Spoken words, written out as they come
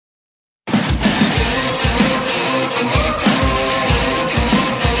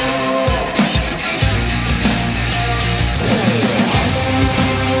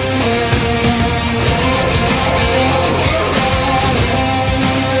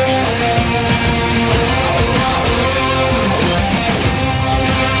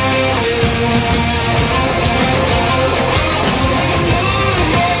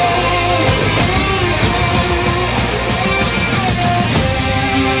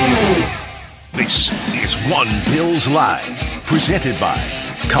This is One Bills Live, presented by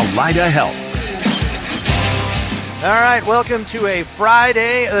Kaleida Health. All right, welcome to a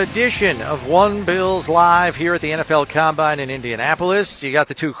Friday edition of One Bills Live here at the NFL Combine in Indianapolis. You got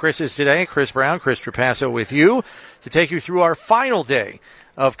the two Chris's today, Chris Brown, Chris Trapasso with you to take you through our final day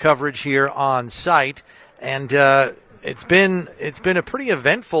of coverage here on site. And it's been a pretty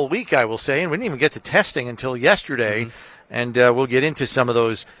eventful week, I will say, and we didn't even get to testing until yesterday. And we'll get into some of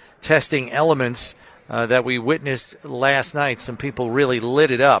those testing elements that we witnessed last night. Some people really lit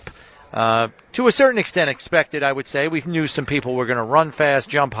it up. To a certain extent expected, I would say. We knew some people were going to run fast,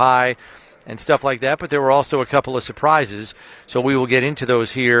 jump high, and stuff like that, but there were also a couple of surprises, so we will get into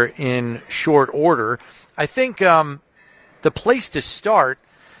those here in short order. I think the place to start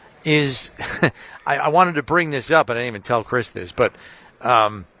is I wanted to bring this up, and I didn't even tell Chris this, but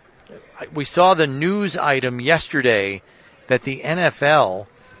we saw the news item yesterday that the NFL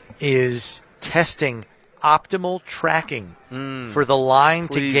is testing optimal tracking for the line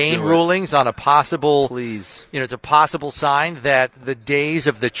to gain rulings on a possible, it's a possible sign that the days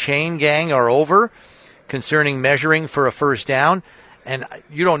of the chain gang are over concerning measuring for a first down. And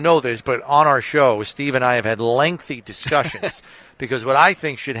you don't know this, but on our show, Steve and I have had lengthy discussions because what I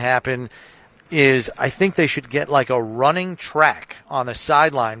think should happen is I think they should get like a running track on the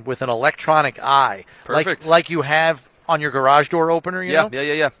sideline with an electronic eye. Perfect. Like you have on your garage door opener, you know?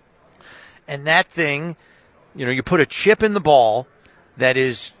 Yeah. And that thing, you put a chip in the ball that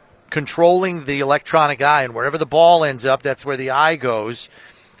is controlling the electronic eye, and wherever the ball ends up, that's where the eye goes.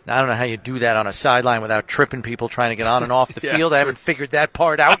 Now, I don't know how you do that on a sideline without tripping people trying to get on and off the field. I haven't figured that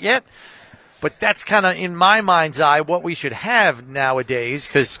part out yet. But that's kind of, in my mind's eye, what we should have nowadays,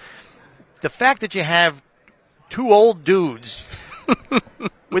 because the fact that you have two old dudes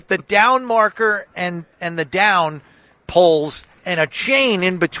with the down marker and the down poles and a chain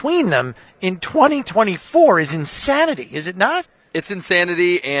in between them in 2024 is insanity, is it not? It's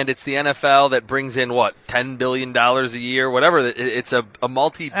insanity, and it's the NFL that brings in, $10 billion a year, whatever. It's a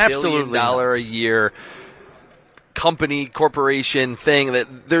multi-billion-dollar a year company, corporation thing.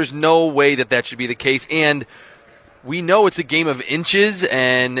 That there's no way that should be the case. And we know it's a game of inches,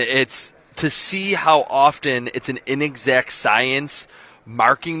 and it's to see how often it's an inexact science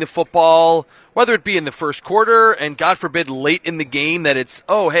marking the football, whether it be in the first quarter and, God forbid, late in the game, that it's,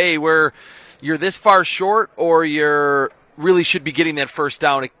 you're this far short or you're really should be getting that first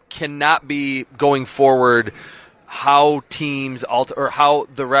down. It cannot be going forward how teams or how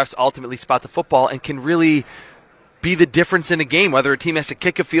the refs ultimately spot the football and can really be the difference in a game, whether a team has to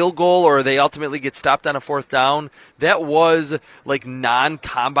kick a field goal or they ultimately get stopped on a fourth down. That was like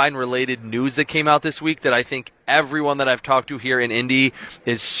non-combine related news that came out this week that I think everyone that I've talked to here in Indy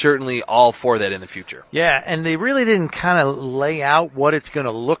is certainly all for that in the future. Yeah, and they really didn't kind of lay out what it's going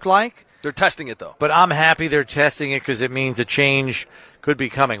to look like. They're testing it, though. But I'm happy they're testing it because it means a change could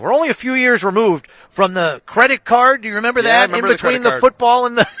be coming. We're only a few years removed from the credit card. Do you remember that? I remember in between the football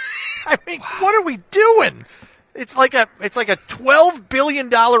and the I mean, what are we doing? It's like a $12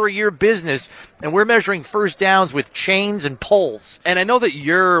 billion a year business, and we're measuring first downs with chains and poles. And I know that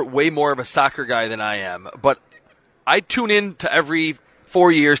you're way more of a soccer guy than I am, but I tune in to every 4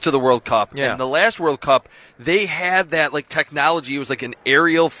 years to the World Cup. Yeah. And the last World Cup, they had that technology. It was like an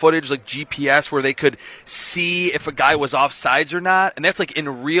aerial footage, like GPS, where they could see if a guy was offsides or not. And that's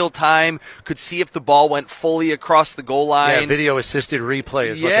in real time, could see if the ball went fully across the goal line. Yeah, video assisted replay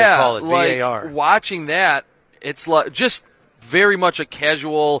is what they call it, VAR. Watching that, it's just very much a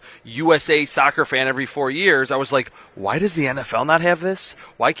casual USA soccer fan every 4 years. I was like, why does the NFL not have this?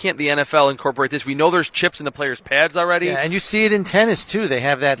 Why can't the NFL incorporate this? We know there's chips in the players' pads already. Yeah, and you see it in tennis, too. They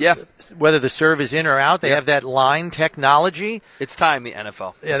have that, whether the serve is in or out, they have that line technology. It's time, the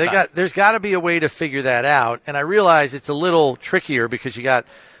NFL. There's got to be a way to figure that out. And I realize it's a little trickier because you got,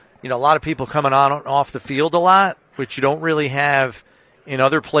 a lot of people coming on and off the field a lot, which you don't really have in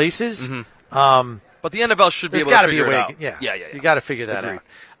other places. Mm-hmm. But the NFL should be able to figure it out. Yeah. You got to figure that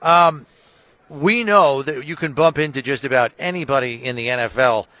out. We know that you can bump into just about anybody in the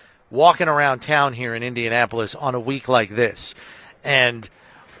NFL walking around town here in Indianapolis on a week like this. And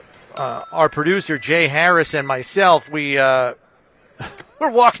our producer, Jay Harris, and myself, we're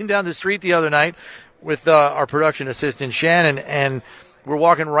walking down the street the other night with our production assistant, Shannon, and we're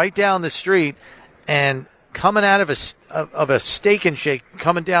walking right down the street, and coming out of a Steak and Shake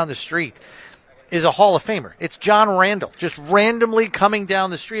coming down the street is a Hall of Famer. It's John Randall, just randomly coming down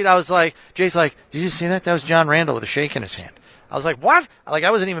the street. I was like, Jay's like, did you see that? That was John Randall with a shake in his hand. I was like, what?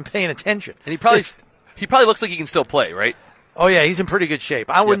 I wasn't even paying attention. And he probably looks like he can still play, right? Oh, yeah, he's in pretty good shape.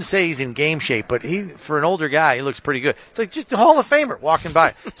 I wouldn't say he's in game shape, but for an older guy, he looks pretty good. It's like just a Hall of Famer walking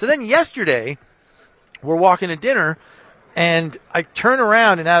by. So then yesterday, we're walking to dinner, and I turn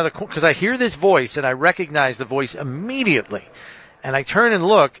around and out of the because I hear this voice and I recognize the voice immediately, and I turn and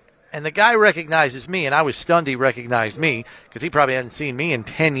look, and the guy recognizes me, and I was stunned he recognized me because he probably hadn't seen me in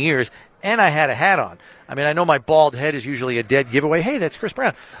 10 years, and I had a hat on. I mean, I know my bald head is usually a dead giveaway. Hey, that's Chris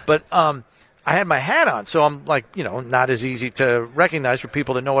Brown, but I had my hat on, so I'm like, not as easy to recognize for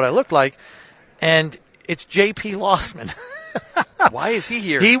people that know what I look like, and it's J.P. Lossman. Why is he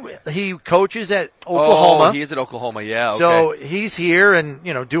here? He coaches at Oklahoma. Oh, he is at Oklahoma, yeah. Okay. So he's here and,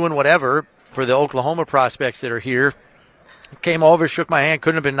 doing whatever for the Oklahoma prospects that are here. Came over, shook my hand,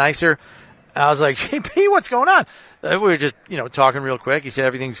 couldn't have been nicer. I was like, JP, what's going on? We were just, talking real quick. He said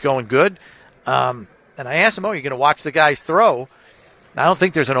everything's going good. And I asked him, you're going to watch the guys throw? I don't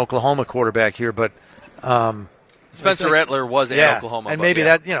think there's an Oklahoma quarterback here, but Spencer Rattler was at Oklahoma. And maybe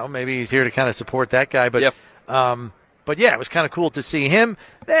maybe he's here to kind of support that guy. But But yeah, it was kind of cool to see him.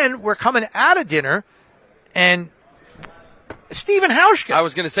 Then we're coming out of dinner, and Stephen Hauschka. I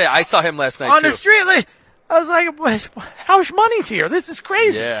was going to say, I saw him last night on too. the street. I was like, Hausch Money's here. This is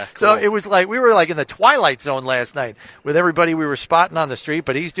crazy. Yeah, cool. So it was like we were like in the twilight zone last night with everybody we were spotting on the street.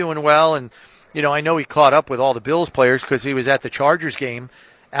 But he's doing well, and I know he caught up with all the Bills players because he was at the Chargers game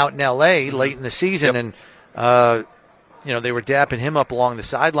out in L.A. late in the season, and they were dapping him up along the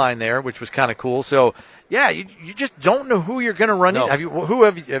sideline there, which was kind of cool. So. Yeah, you just don't know who you're going to run into. Have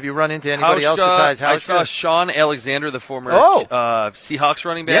you run into anybody else besides Hauschka? I saw Sean Alexander, the former Seahawks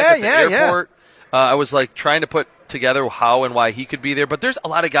running back at the airport. I was trying to put together how and why he could be there. But there's a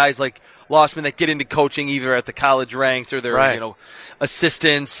lot of guys like Lossman that get into coaching either at the college ranks or they're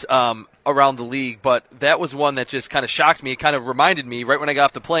assistants around the league. But that was one that just kind of shocked me. It kind of reminded me right when I got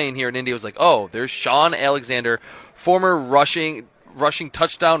off the plane here in Indy. I was like, there's Sean Alexander, former rushing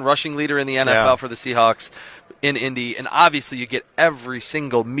touchdown rushing leader in the NFL for the Seahawks in Indy, and obviously you get every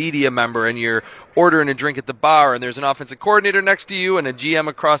single media member, and you're ordering a drink at the bar, and there's an offensive coordinator next to you and a GM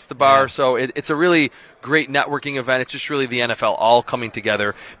across the bar. So it's a really great networking event. It's just really the NFL all coming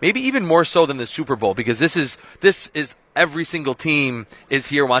together, maybe even more so than the Super Bowl, because this is every single team is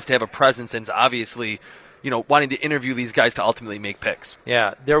here, wants to have a presence, and is obviously wanting to interview these guys to ultimately make picks.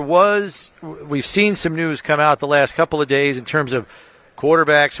 Yeah, we've seen some news come out the last couple of days in terms of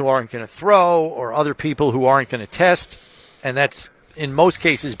quarterbacks who aren't going to throw or other people who aren't going to test, and that's in most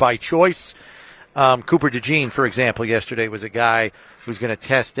cases by choice. Cooper DeJean, for example, yesterday was a guy who's going to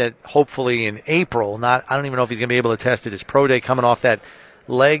test it hopefully in April. I don't even know if he's going to be able to test it his pro day coming off that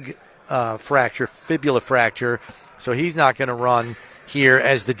leg fibula fracture, so he's not going to run here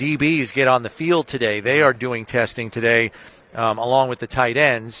as the DBs get on the field today. They are doing testing today along with the tight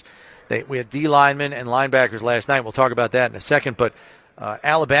ends. We had D linemen and linebackers last night. We'll talk about that in a second. But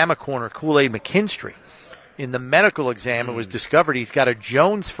Alabama corner Kool-Aid McKinstry, in the medical exam, it was discovered he's got a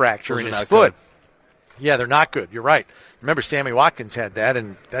Jones fracture in his foot. Good. Yeah, they're not good. You're right. Remember, Sammy Watkins had that,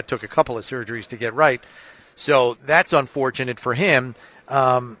 and that took a couple of surgeries to get right. So that's unfortunate for him.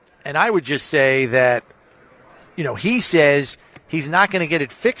 And I would just say that, he says he's not going to get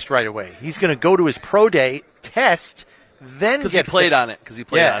it fixed right away. He's going to go to his pro day, test, then get played on it. Because he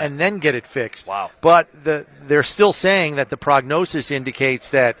played on it. And then get it fixed. Wow. But they're still saying that the prognosis indicates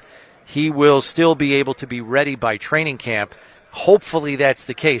that he will still be able to be ready by training camp. Hopefully that's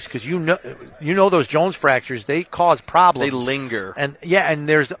the case, because those Jones fractures, they cause problems. They linger. And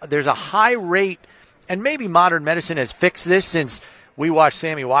there's a high rate, and maybe modern medicine has fixed this since we watched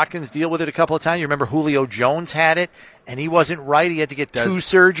Sammy Watkins deal with it a couple of times. You remember Julio Jones had it, and he wasn't right. He had to get 2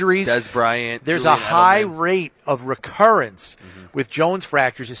 surgeries. Des Bryant. There's a high rate of recurrence with Jones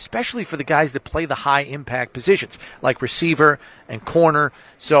fractures, especially for the guys that play the high-impact positions, like receiver and corner.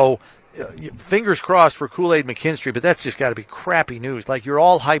 So fingers crossed for Kool-Aid McKinstry, but that's just got to be crappy news. Like, you're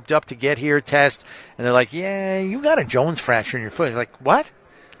all hyped up to get here, test, and they're like, yeah, you got a Jones fracture in your foot. It's like, what?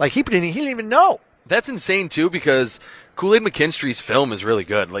 Like, he didn't even know. That's insane, too, because Kool-Aid McKinstry's film is really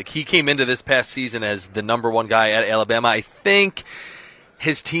good. Like, he came into this past season as the number 1 guy at Alabama. I think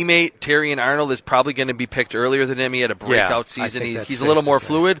his teammate, Terrion Arnold, is probably going to be picked earlier than him. He had a breakout season. He's a little more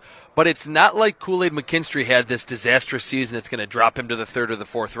fluid. But it's not like Kool-Aid McKinstry had this disastrous season that's going to drop him to the 3rd or the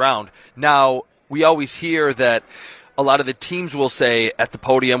 4th round. Now, we always hear that a lot of the teams will say at the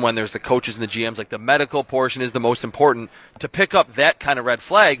podium when there's the coaches and the GMs, like, the medical portion is the most important. To pick up that kind of red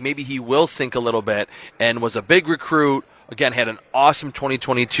flag, maybe he will sink a little bit, and was a big recruit, again, had an awesome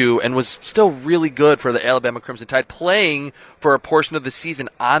 2022, and was still really good for the Alabama Crimson Tide, playing for a portion of the season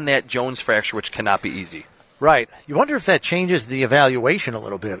on that Jones fracture, which cannot be easy. Right. You wonder if that changes the evaluation a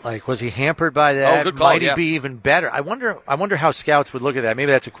little bit. Like, was he hampered by that? Good call, Might he be even better? I wonder how scouts would look at that.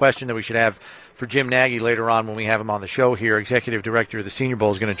 Maybe that's a question that we should have for Jim Nagy later on when we have him on the show here. Executive Director of the Senior Bowl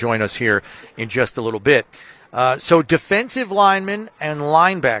is going to join us here in just a little bit. So defensive linemen and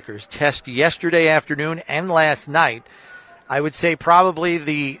linebackers test yesterday afternoon and last night. I would say probably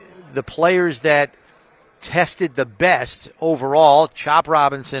the players that tested the best overall, Chop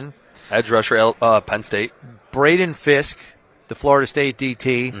Robinson, edge rusher, Penn State. Braden Fisk, the Florida State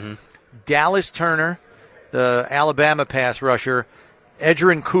DT. Dallas Turner, the Alabama pass rusher.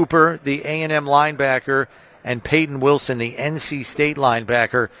 Edgerrin Cooper, the A&M linebacker. And Peyton Wilson, the NC State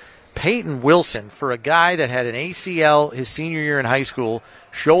linebacker. Peyton Wilson, for a guy that had an ACL his senior year in high school,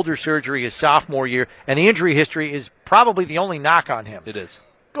 shoulder surgery his sophomore year, and the injury history is probably the only knock on him. It is.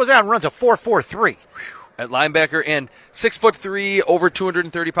 Goes out and runs a 4.43. At linebacker, and 6'3", over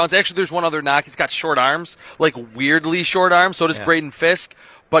 230 pounds. Actually, there's one other knock. He's got short arms, like weirdly short arms. So does Braden Fisk.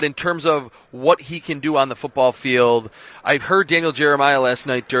 But in terms of what he can do on the football field, I heard Daniel Jeremiah last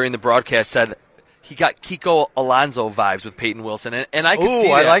night during the broadcast said he got Kiko Alonso vibes with Peyton Wilson, and I could see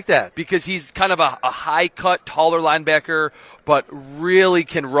that. I like that because he's kind of a high-cut, taller linebacker, but really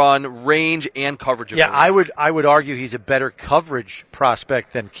can run range and coverage. Yeah, I would argue he's a better coverage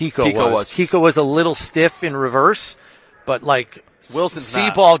prospect than Kiko was. Kiko was a little stiff in reverse, but like Wilson's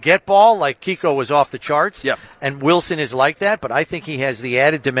see ball, get ball, like Kiko was off the charts. Yep. And Wilson is like that, but I think he has the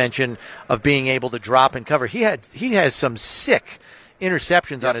added dimension of being able to drop and cover. He has some sick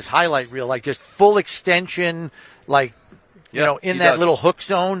interceptions on his highlight reel, like just full extension, like in that little hook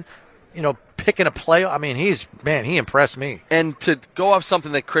zone, picking a play. I mean, he impressed me. And to go off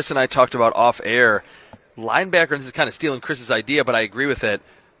something that Chris and I talked about off air, linebacker, this is kind of stealing Chris's idea, but I agree with it.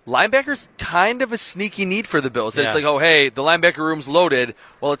 Linebacker's kind of a sneaky need for the Bills. It's like, oh, hey, the linebacker room's loaded.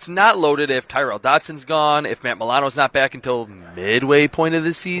 Well, it's not loaded if Tyrell Dodson's gone, if Matt Milano's not back until midway point of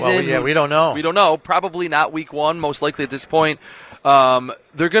the season. Well, we don't know. We don't know. Probably not week one, most likely at this point.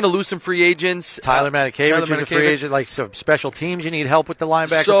 They're going to lose some free agents. Tyler Matakevich is a free agent. Like some special teams, you need help with the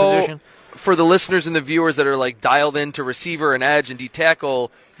linebacker position. For the listeners and the viewers that are like dialed into receiver and edge and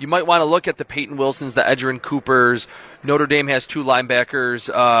D-tackle, you might want to look at the Peyton Wilsons, the Edgerrin Coopers. Notre Dame has 2 linebackers.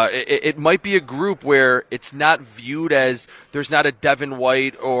 It might be a group where it's not viewed as there's not a Devin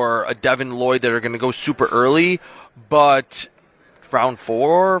White or a Devin Lloyd that are going to go super early, but round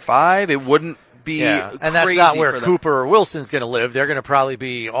 4 or 5, it wouldn't be and that's not where Cooper or Wilson's going to live. They're going to probably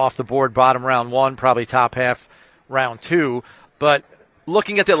be off the board bottom round 1, probably top half round 2. But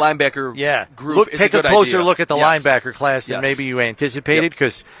looking at the linebacker group, take a closer look at the linebacker class than maybe you anticipated,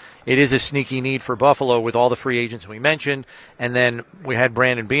 because it is a sneaky need for Buffalo with all the free agents we mentioned. And then we had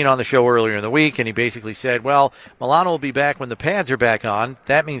Brandon Bean on the show earlier in the week, and he basically said, well, Milano will be back when the pads are back on.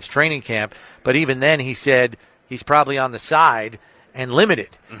 That means training camp. But even then, he said he's probably on the side and limited.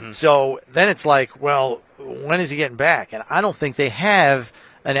 So then it's like, well, when is he getting back? And I don't think they have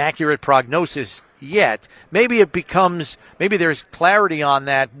an accurate prognosis yet. Maybe there's clarity on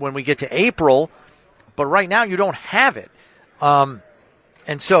that when we get to April, but right now you don't have it. And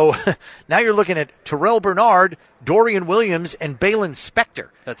so now you're looking at Terrell Bernard, Dorian Williams, and Balin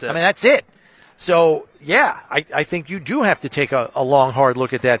Spector. That's it. I mean, that's it. So, I think you do have to take a long, hard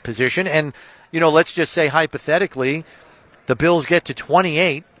look at that position. And, let's just say hypothetically, the Bills get to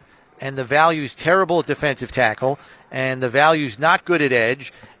 28, and the value's terrible at defensive tackle, and the value's not good at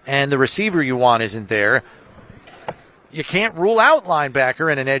edge, and the receiver you want isn't there. You can't rule out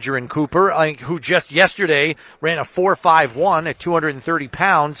linebacker and an Edgerrin Cooper, who just yesterday ran a 4.51 at 230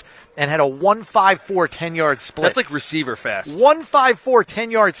 pounds and had a 1.54 10-yard split. That's like receiver fast. 1.54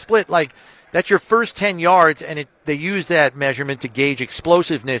 10-yard split. Like, that's your first 10 yards, and they use that measurement to gauge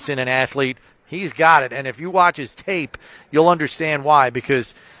explosiveness in an athlete. He's got it. And if you watch his tape, you'll understand why,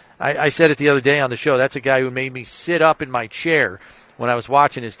 because I said it the other day on the show. That's a guy who made me sit up in my chair when I was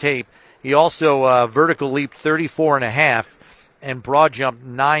watching his tape. He also vertical leaped 34.5 and broad jumped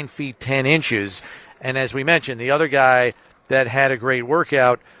 9 feet 10 inches. And as we mentioned, the other guy that had a great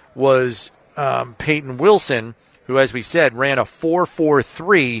workout was Peyton Wilson, who, as we said, ran a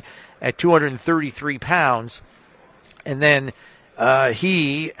 4.43 at 233 pounds. And then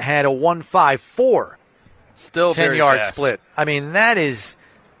he had a 1.54 still 10-yard split. I mean, that is...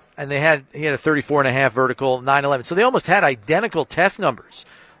 And he had a 34.5 vertical, 9.11. So they almost had identical test numbers,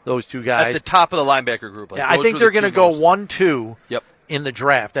 those two guys. At the top of the linebacker group. I think they're going to go 1-2 in the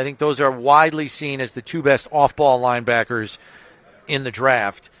draft. I think those are widely seen as the 2 best off-ball linebackers in the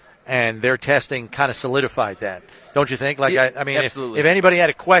draft. and their testing kind of solidified that. Don't you think? Like, Yeah, I mean, if absolutely. anybody had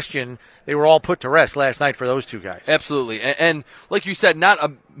a question, they were all put to rest last night for those two guys. Absolutely. And like you said, not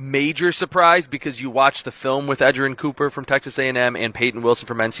a major surprise because you watch the film with Edgerrin Cooper from Texas A&M and Peyton Wilson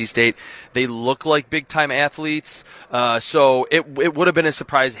from NC State. They look like big-time athletes, so it would have been a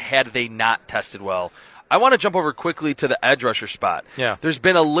surprise had they not tested well. I want to jump over quickly to the edge rusher spot. Yeah. There's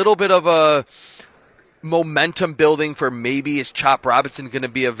been a little bit of a momentum building for maybe is Chop Robinson going to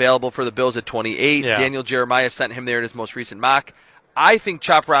be available for the Bills at 28. Yeah. Daniel Jeremiah sent him there in his most recent mock. I think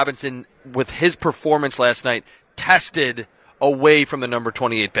Chop Robinson, with his performance last night, tested away from the number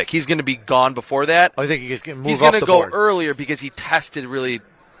 28 pick. He's going to be gone before that. I think he's going to move He's up going to the go board. earlier because he tested really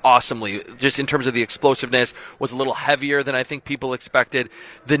awesomely, just in terms of the explosiveness, was a little heavier than I think people expected.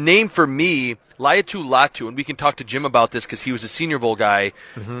 The name for me, Laiatu Latu, and we can talk to Jim about this because he was a Senior Bowl guy,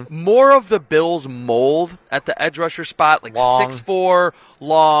 more of the Bills mold at the edge rusher spot, like Long. 6'4",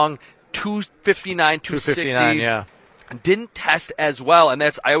 long, 259, 260. 259, yeah. Didn't test as well, and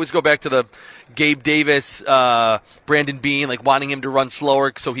I always go back to the Gabe Davis, Brandon Bean, like wanting him to run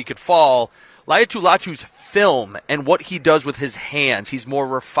slower so he could fall. Laiatu Latu's film and what he does with his hands, he's more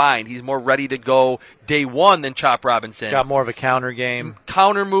refined. He's more ready to go day one than Chop Robinson. Got more of a counter game.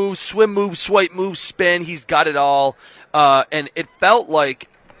 Counter moves, swim moves, swipe moves, spin. He's got it all. And it felt like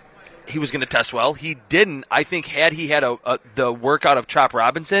he was going to test well. He didn't. I think had he had the workout of Chop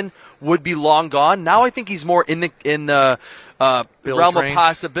Robinson, would be long gone. Now I think he's more in the realm range. of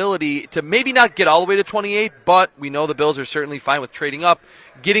possibility to maybe not get all the way to 28, but we know the Bills are certainly fine with trading up,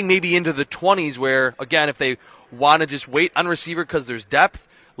 getting maybe into the 20s where, again, if they want to just wait on receiver because there's depth,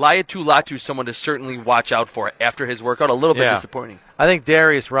 Laiatu Latu is someone to certainly watch out for after his workout. A little bit disappointing. I think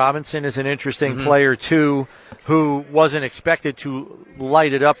Darius Robinson is an interesting player, too, who wasn't expected to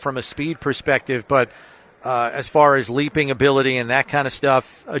light it up from a speed perspective, but as far as leaping ability and that kind of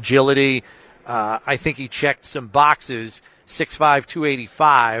stuff, agility, I think he checked some boxes, 6'5",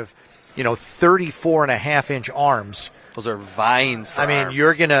 285, 34.5-inch arms. Those are vines for I mean, arms.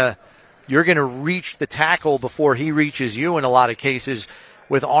 you're gonna reach the tackle before he reaches you in a lot of cases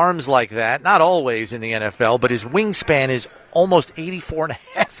with arms like that. Not always in the NFL, but his wingspan is almost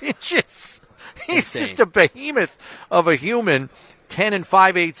 84.5 inches. He's Insane. just a behemoth of a human. 10 and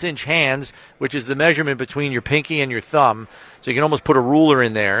 5/8 hands, which is the measurement between your pinky and your thumb. So you can almost put a ruler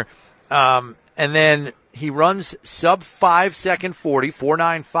in there. And then he runs sub 5 second 40,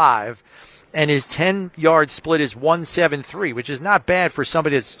 4.95. And his 10-yard split is 1.73, which is not bad for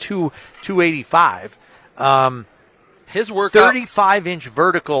somebody that's 285. His workout, 35-inch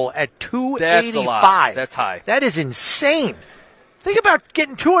vertical at 285. That's a lot. That's high. That is insane. Think about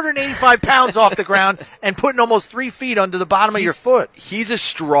getting 285 pounds off the ground and putting almost 3 feet under the bottom of your foot. He's a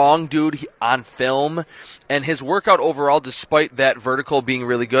strong dude on film, and his workout overall, despite that vertical being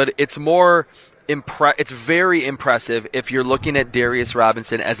really good, it's more it's very impressive if you're looking at Darius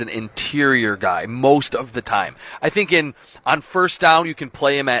Robinson as an interior guy most of the time. I think on first down you can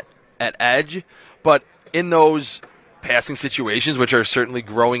play him at edge, but in those passing situations, which are certainly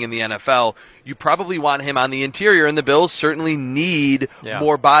growing in the NFL, you probably want him on the interior, and the Bills certainly need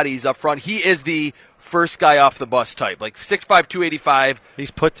more bodies up front. He is the first guy off the bus type, like 6'5", 285. He's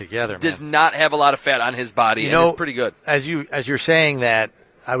put together, man. Does not have a lot of fat on his body, and it's pretty good. As you're saying that,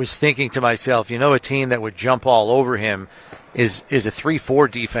 I was thinking to myself, a team that would jump all over him is a 3-4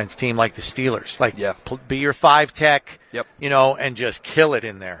 defense team like the Steelers. Like, be your 5 tech, and just kill it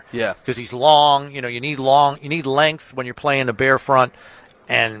in there. Yeah. Because he's long. You need length when you're playing a bare front,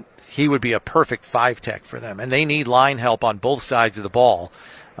 and he would be a perfect 5 tech for them. And they need line help on both sides of the ball.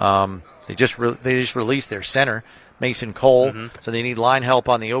 They just released their center, Mason Cole, so they need line help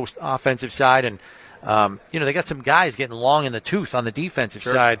on the offensive side. And they got some guys getting long in the tooth on the defensive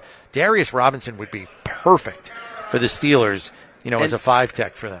side. Darius Robinson would be perfect for the Steelers, as a 5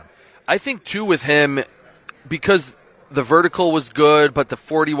 tech for them. I think, too, with him, because the vertical was good, but the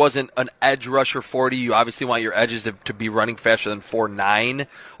 40 wasn't an edge rusher 40. You obviously want your edges to be running faster than 4.9,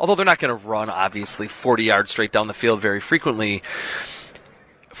 although they're not going to run, obviously, 40 yards straight down the field very frequently.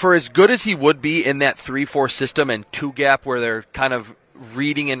 For as good as he would be in that 3-4 system and 2-gap where they're kind of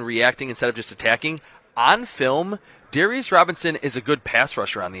reading and reacting instead of just attacking, on film, Darius Robinson is a good pass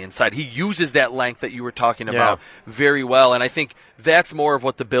rusher on the inside. He uses that length that you were talking about very well, and I think that's more of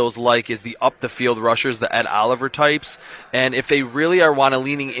what the Bills like is the up-the-field rushers, the Ed Oliver types. And if they really want to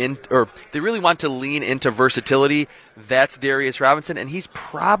lean into versatility, that's Darius Robinson, and he's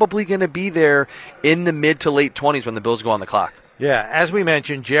probably going to be there in the mid to late 20s when the Bills go on the clock. Yeah, as we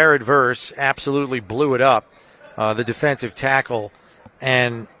mentioned, Jared Verse absolutely blew it up, the defensive tackle,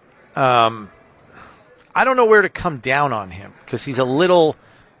 and I don't know where to come down on him because he's a little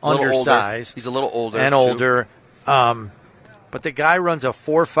undersized. He's a little older. And too. older. But the guy runs a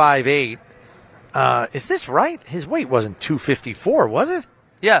 4.58. Is this right? His weight wasn't 254, was it?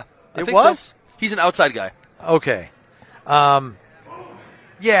 Yeah. It was? So. He's an outside guy. Okay.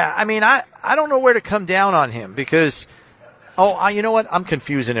 Yeah, I mean, I don't know where to come down on him because, you know what? I'm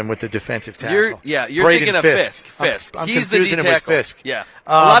confusing him with the defensive tackle. You're Braden thinking of Fisk. I'm He's the confusing him with Fisk. Yeah.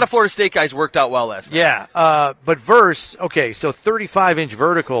 A lot of Florida State guys worked out well last night. Yeah, but Verse, okay, so 35-inch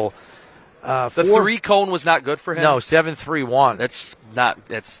vertical. The 3-cone was not good for him? No, 7.31. That's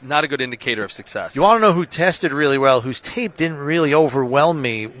not a good indicator of success. You want to know who tested really well, whose tape didn't really overwhelm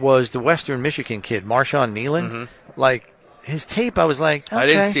me, was the Western Michigan kid, Marshawn Neeland. Mm-hmm. Like, his tape, I was like, okay. I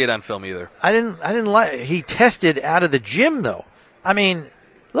didn't see it on film either. I didn't like. He tested out of the gym though. I mean,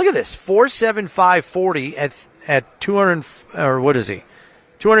 look at this: 4.75 at 200 or what is he?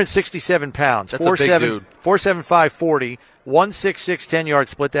 267 pounds. That's a big dude. 4.75 40. 1.66 10-yard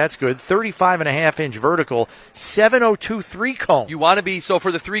split. That's good. 35.5-inch vertical. 7.02 3-cone. You want to be so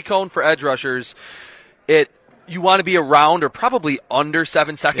for the 3-cone for edge rushers. You want to be around or probably under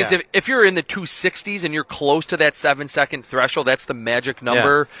 7 seconds. Yeah. If you're in the 260s and you're close to that 7-second threshold, that's the magic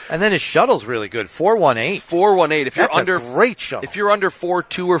number. Yeah. And then his shuttle's really good, 4.18. 4.18. If you're that's under a great shuttle. If you're under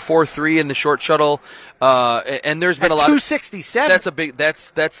 4.2 or 4.3 in the short shuttle, and there's been at a lot 267. That's a big.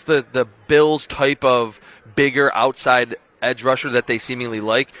 That's the Bills type of bigger outside edge rusher that they seemingly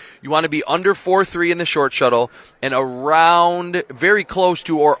like. You want to be under 4.3 in the short shuttle and around very close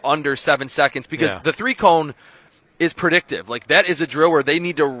to or under 7 seconds because the 3-cone is predictive. Like that is a drill where they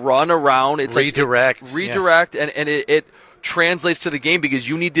need to run around. It's redirect, and it translates to the game because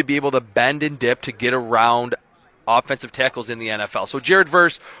you need to be able to bend and dip to get around offensive tackles in the NFL. So Jared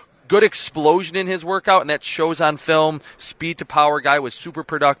Verse, good explosion in his workout, and that shows on film. Speed to power guy was super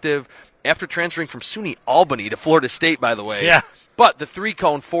productive after transferring from SUNY Albany to Florida State, by the way. Yeah. But the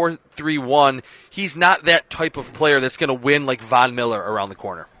 3-cone 4.31, he's not that type of player that's going to win like Von Miller around the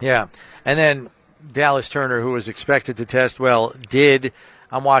corner. Yeah, and then Dallas Turner, who was expected to test well, did.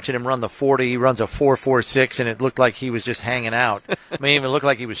 I'm watching him run the 40. He runs a 4.46, and it looked like he was just hanging out. I mean, it even looked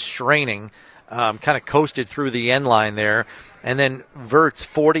like he was straining. Kind of coasted through the end line there. And then Vert's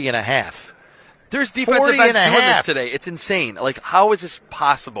 40.5. There's defensive ends doing this today. It's insane. Like, how is this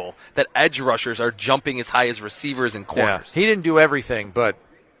possible that edge rushers are jumping as high as receivers and corners? Yeah. He didn't do everything, but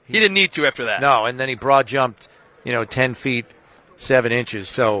he didn't need to after that. No, and then he broad jumped, 10 feet, 7 inches.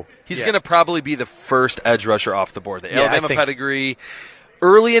 So he's going to probably be the first edge rusher off the board. The Alabama pedigree.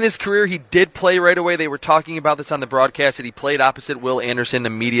 Early in his career, he did play right away. They were talking about this on the broadcast that he played opposite Will Anderson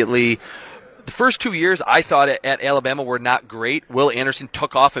immediately. The first 2 years, I thought at Alabama were not great. Will Anderson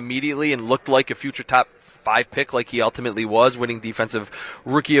took off immediately and looked like a future top 5 pick like he ultimately was, winning Defensive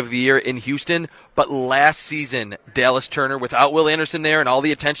Rookie of the Year in Houston. But last season, Dallas Turner, without Will Anderson there and all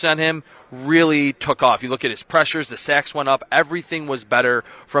the attention on him, really took off. You look at his pressures, the sacks went up, everything was better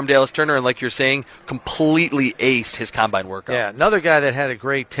from Dallas Turner, and like you're saying, completely aced his combine workout. Yeah, another guy that had a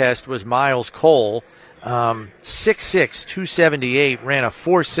great test was Miles Cole. 6'6", 278, ran a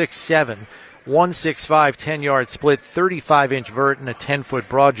 4.67, 1.65 10-yard split, 35-inch vert, and a 10-foot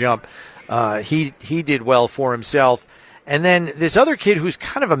broad jump. He did well for himself. And then this other kid who's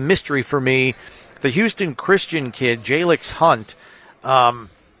kind of a mystery for me, the Houston Christian kid, Jalix Hunt,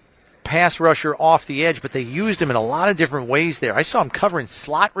 pass rusher off the edge, but they used him in a lot of different ways there. I saw him covering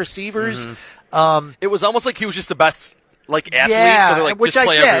slot receivers. Mm-hmm. It was almost like he was just the best athlete, so they're like, which just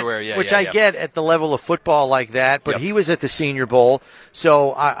play I get, everywhere. I get at the level of football like that, but he was at the Senior Bowl,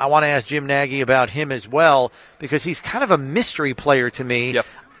 so I want to ask Jim Nagy about him as well, because he's kind of a mystery player to me,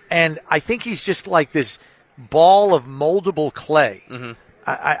 and I think he's just like this ball of moldable clay. Mm-hmm.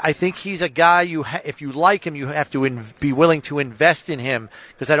 I think he's a guy if you like him, you have to be willing to invest in him,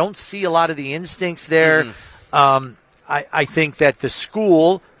 because I don't see a lot of the instincts there. Mm-hmm. I think that the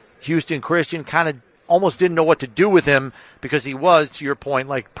school, Houston Christian, kind of almost didn't know what to do with him, because he was, to your point,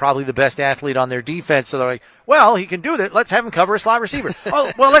 like probably the best athlete on their defense. So they're like, well, he can do that. Let's have him cover a slot receiver.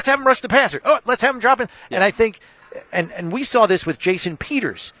 Oh, well, let's have him rush the passer. Oh, let's have him drop in. Yeah. And I think, and we saw this with Jason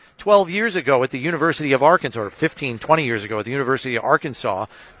Peters 12 years ago at the University of Arkansas, or 15, 20 years ago at the University of Arkansas.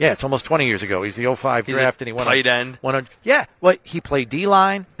 Yeah, it's almost 20 years ago. He's the 05 draft, and he went tight end. Well, he played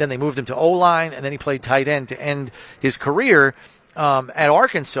D-line, then they moved him to O-line, and then he played tight end to end his career at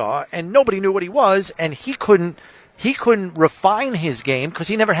Arkansas, and nobody knew what he was, and he couldn't refine his game because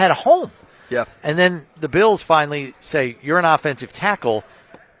he never had a home. Yeah. And then the Bills finally say, you're an offensive tackle,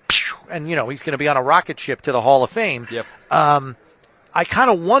 and he's going to be on a rocket ship to the Hall of Fame. Yep. I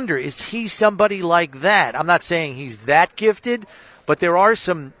kind of wonder, is he somebody like that? I'm not saying he's that gifted, but there are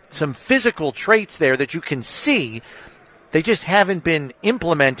some physical traits there that you can see. they just haven't been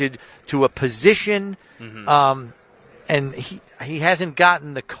implemented to a position, and he hasn't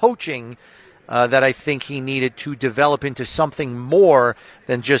gotten the coaching that I think he needed to develop into something more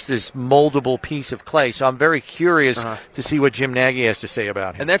than just this moldable piece of clay. So I'm very curious to see what Jim Nagy has to say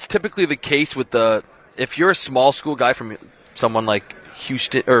about him. And that's typically the case with if you're a small school guy from someone like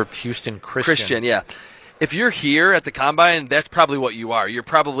Houston Christian, yeah. If you're here at the Combine, that's probably what you are. You're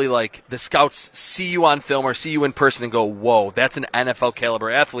probably like the scouts see you on film or see you in person and go, whoa, that's an NFL caliber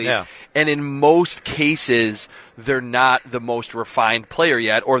athlete. Yeah. And in most cases, they're not the most refined player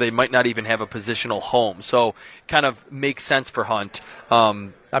yet, or they might not even have a positional home. So kind of makes sense for Hunt. I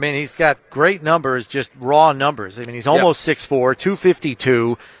mean, he's got great numbers, just raw numbers. I mean, he's almost 6'4",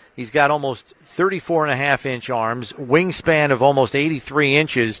 252. He's got almost 34.5-inch arms, wingspan of almost 83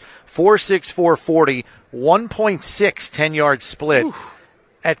 inches, 4'6", 440, 1.6 10-yard split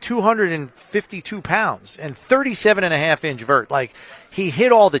at 252 pounds and 37.5-inch vert. Like, he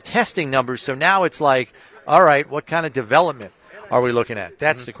hit all the testing numbers, so now it's like, all right, what kind of development are we looking at?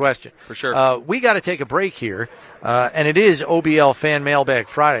 That's the question. For sure. We got to take a break here, and it is OBL Fan Mailbag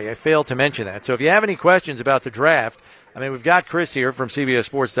Friday. I failed to mention that. So if you have any questions about the draft, I mean, we've got Chris here from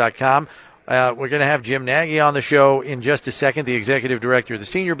CBSSports.com. We're going to have Jim Nagy on the show in just a second, the executive director of the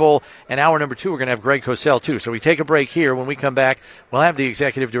Senior Bowl. And hour number 2, we're going to have Greg Cosell, too. So we take a break here. When we come back, we'll have the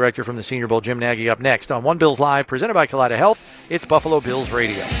executive director from the Senior Bowl, Jim Nagy, up next on One Bills Live, presented by Kaleida Health. It's Buffalo Bills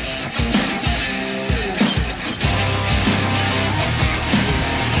Radio.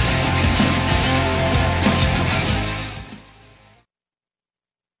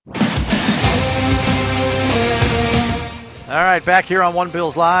 All right, back here on One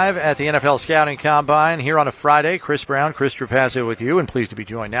Bills Live at the NFL Scouting Combine here on a Friday. Chris Brown, Chris Trapasso with you, and pleased to be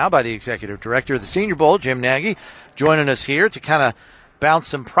joined now by the executive director of the Senior Bowl, Jim Nagy, joining us here to kind of bounce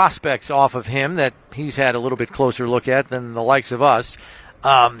some prospects off of him that he's had a little bit closer look at than the likes of us.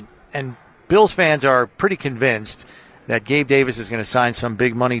 And Bills fans are pretty convinced that Gabe Davis is going to sign some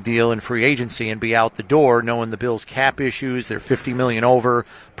big money deal in free agency and be out the door, knowing the Bills' cap issues. They're $50 million over,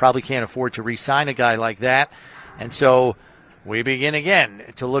 probably can't afford to re-sign a guy like that. And so we begin again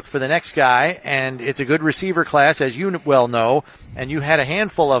to look for the next guy, and it's a good receiver class, as you well know, and you had a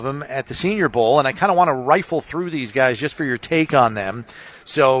handful of them at the Senior Bowl, and I kind of want to rifle through these guys just for your take on them.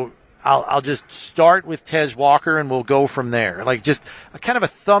 So I'll just start with Tez Walker, and we'll go from there. Like, just a kind of a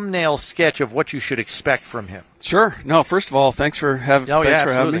thumbnail sketch of what you should expect from him. Sure. No, first of all, thanks for having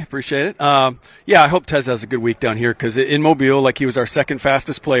me. Appreciate it. I hope Tez has a good week down here because in Mobile, like, he was our second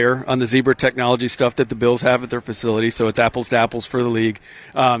fastest player on the Zebra technology stuff that the Bills have at their facility, so it's apples to apples for the league.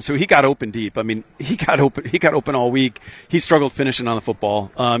 So he got open deep. I mean, he got open all week. He struggled finishing on the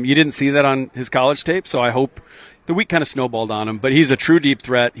football. You didn't see that on his college tape, so I hope the week kind of snowballed on him, but he's a true deep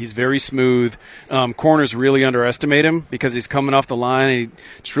threat. He's very smooth. Corners really underestimate him because he's coming off the line. And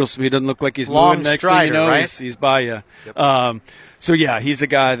he doesn't look like he's long moving. Next strider, thing you know, right? he's by you. Yep. So yeah, he's a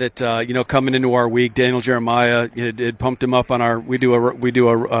guy that coming into our week, Daniel Jeremiah it pumped him up on our. We do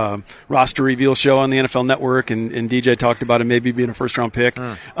a roster reveal show on the NFL Network, and DJ talked about him maybe being a first round pick.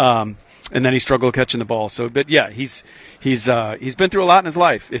 And then he struggled catching the ball. So, but yeah, he's been through a lot in his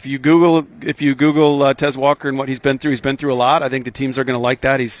life. If you Google Tez Walker and what he's been through a lot. I think the teams are going to like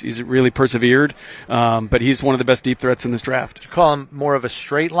that. He's really persevered. But he's one of the best deep threats in this draft. Would you call him more of a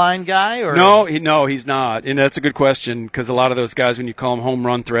straight line guy, or no? He's not. And that's a good question because a lot of those guys, when you call them home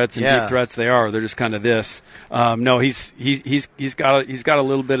run threats and deep threats, they're just kind of this. No, he's got a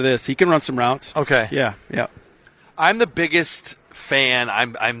little bit of this. He can run some routes. Okay. Yeah. I'm the biggest fan.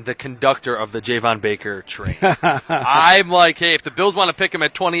 I'm the conductor of the Javon Baker train. I'm like, hey, if the Bills want to pick him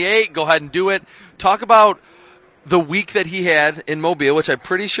at 28, go ahead and do it. Talk about the week that he had in Mobile, which I'm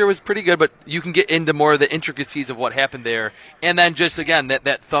pretty sure was pretty good, but you can get into more of the intricacies of what happened there. And then just, again,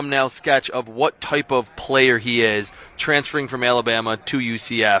 that thumbnail sketch of what type of player he is, transferring from Alabama to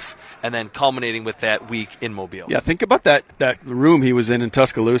UCF, and then culminating with that week in Mobile. Yeah, think about that room he was in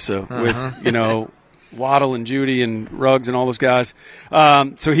Tuscaloosa with, Waddle and Judy and Ruggs and all those guys.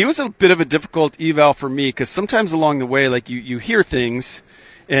 So he was a bit of a difficult eval for me because sometimes along the way, like you hear things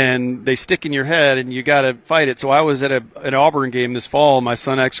and they stick in your head and you got to fight it. So I was at an Auburn game this fall. My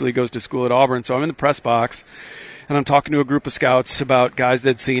son actually goes to school at Auburn, so I'm in the press box. And I'm talking to a group of scouts about guys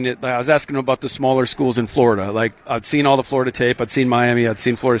that'd seen it. I was asking them about the smaller schools in Florida. Like, I'd seen all the Florida tape. I'd seen Miami. I'd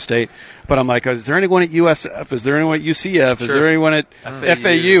seen Florida State. But I'm like, is there anyone at USF? Is there anyone at UCF? Sure. Is there anyone at FAU,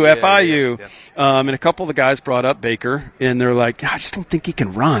 FIU? Yeah. And a couple of the guys brought up Baker, and they're like, I just don't think he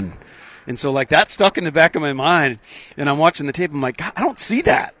can run. And so, like, that stuck in the back of my mind, and I'm watching the tape. I'm like, God, I don't see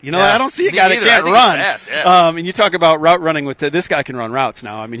that. I don't see a guy that can't run. Yeah. And you talk about route running with this guy can run routes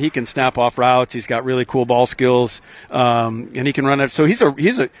now. I mean, he can snap off routes. He's got really cool ball skills, and he can run it. So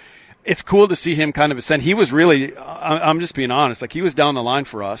it's cool to see him kind of ascend. He was really, I'm just being honest, like, he was down the line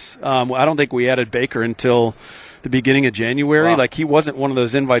for us. I don't think we added Baker until the beginning of January. Wow. Like, he wasn't one of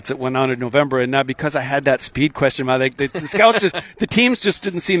those invites that went on in November, and not because I had that speed question. The scouts, the teams just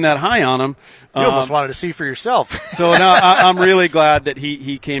didn't seem that high on him. You almost wanted to see for yourself. So now I'm really glad that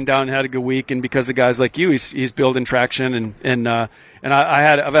he came down and had a good week, and because of guys like you, he's building traction. I've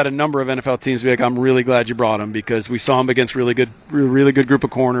had a number of NFL teams be like, I'm really glad you brought him, because we saw him against really good group of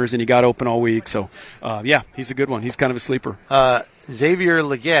corners, and he got open all week. So he's a good one. He's kind of a sleeper. Xavier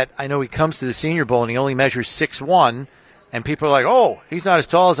Legette, I know he comes to the Senior Bowl and he only measures 6'1", and people are like, oh, he's not as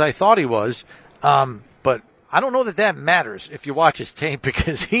tall as I thought he was. But I don't know that matters if you watch his tape,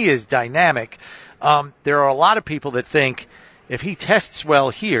 because he is dynamic. There are a lot of people that think if he tests well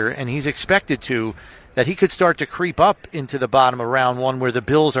here, and he's expected to, that he could start to creep up into the bottom of round one where the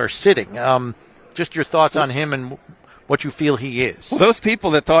Bills are sitting. Just your thoughts on him and what you feel he is. Well, those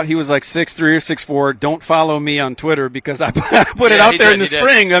people that thought he was like 6'3" or 6'4", don't follow me on Twitter, because I put it out there in the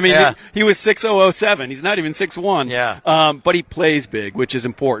spring. I mean, he was 6'007". He's not even 6'1". Yeah. But he plays big, which is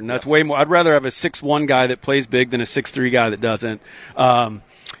important. That's way more. I'd rather have a 6'1" guy that plays big than a 6'3" guy that doesn't.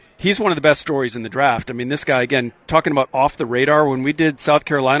 He's one of the best stories in the draft. I mean, this guy, again, talking about off the radar, when we did South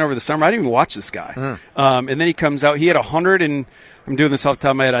Carolina over the summer, I didn't even watch this guy. And then he comes out. He had 100 and I'm doing this off the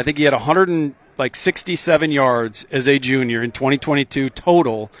top of my head. I think he had 167 yards as a junior in 2022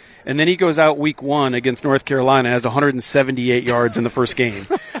 total. And then he goes out week one against North Carolina, has 178 yards in the first game.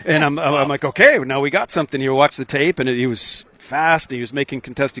 And I'm like, okay, now we got something here. Watch the tape, and he was fast, and he was making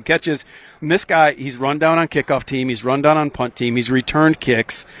contested catches. And this guy, he's run down on kickoff team, he's run down on punt team, he's returned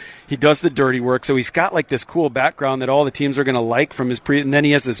kicks, he does the dirty work. So he's got like this cool background that all the teams are going to like from his and then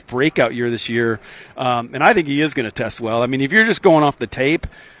he has this breakout year this year. And I think he is going to test well. I mean, if you're just going off the tape,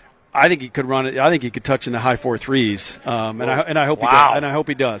 I think he could run it. I think he could touch in the high 4.3s, and I hope he does. And I hope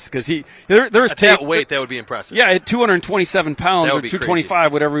he does, because there's tape. That weight, that would be impressive. Yeah, at 227 pounds or 225,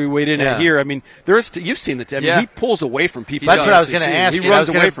 crazy. Whatever we weighed in at here. I mean, you've seen the tape. I mean, he pulls away from people. That's what I was going to ask you. He runs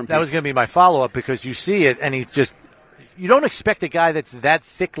away from people. That was going to be my follow up, because you see it, and he's just. You don't expect a guy that's that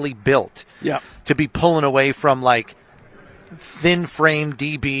thickly built to be pulling away from like thin frame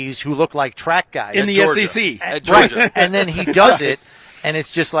DBs who look like track guys in the SEC. At Georgia. Right. And then he does it. And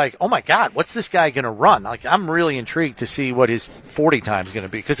it's just like, oh, my God, what's this guy going to run? Like, I'm really intrigued to see what his 40 time is going to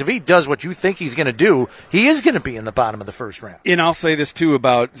be. Because if he does what you think he's going to do, he is going to be in the bottom of the first round. And I'll say this, too,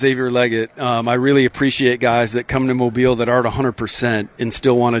 about Xavier Legette. I really appreciate guys that come to Mobile that aren't 100% and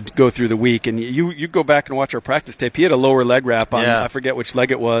still want to go through the week. And you go back and watch our practice tape. He had a lower leg wrap on, I forget which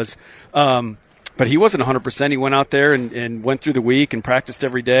leg it was. But he wasn't 100%. He went out there and went through the week and practiced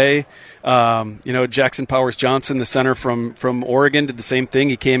every day. Jackson Powers Johnson, the center from Oregon, did the same thing.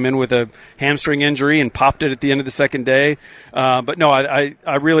 He came in with a hamstring injury and popped it at the end of the second day. But no,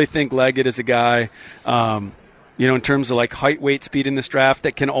 I really think Legette is a guy, in terms of like height, weight, speed in this draft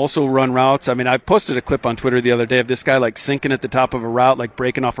that can also run routes. I mean, I posted a clip on Twitter the other day of this guy like sinking at the top of a route, like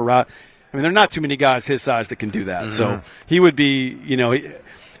breaking off a route. I mean, there are not too many guys his size that can do that. Mm-hmm. So he would be,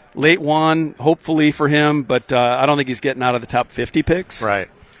 late one, hopefully for him, but I don't think he's getting out of the top 50 picks. Right.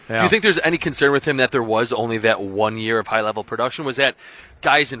 Yeah. Do you think there's any concern with him that there was only that 1 year of high-level production? Was that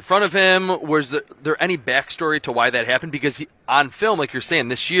guys in front of him? Was there any backstory to why that happened? Because on film, like you're saying,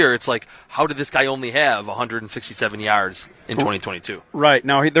 this year, it's like, how did this guy only have 167 yards in 2022? Right.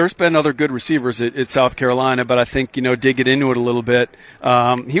 Now, there's been other good receivers at South Carolina, but I think, digging into it a little bit,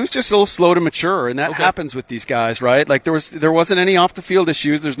 he was just a little slow to mature, and that happens with these guys, right? Like, there wasn't any off-the-field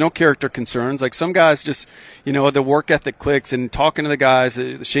issues. There's no character concerns. Like, some guys just, the work ethic clicks, and talking to the guys,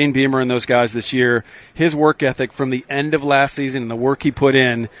 Shane Beamer and those guys this year, his work ethic from the end of last season and the work he put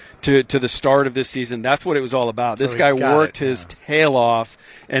in to the start of this season, that's what it was all about. This guy worked his tail off,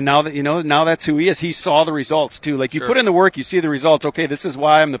 and now that now that's who he is. He saw the results too. Like, you put in the work, you see the results. Okay, this is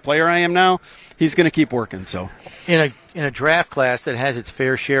why I'm the player I am now. He's going to keep working. So in a draft class that has its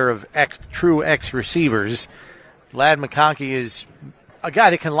fair share of true X receivers, Ladd McConkey is a guy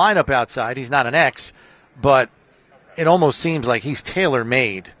that can line up outside. He's not an X, but it almost seems like he's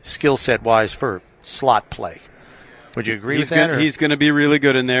tailor-made skill set wise for slot play. Would you agree with that? He's going to be really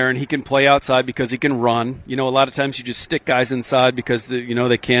good in there, and he can play outside because he can run. A lot of times you just stick guys inside because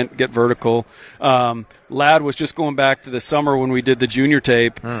they can't get vertical. Ladd was just going back to the summer when we did the junior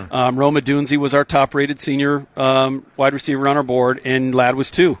tape. Roma Dunze was our top-rated senior wide receiver on our board, and Ladd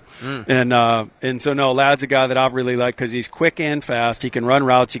was too. And so, no, Ladd's a guy that I've really liked because he's quick and fast. He can run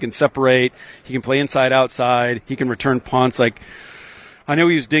routes. He can separate. He can play inside, outside. He can return punts. I know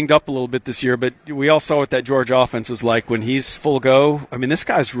he was dinged up a little bit this year, but we all saw what that Georgia offense was like when he's full go. I mean, this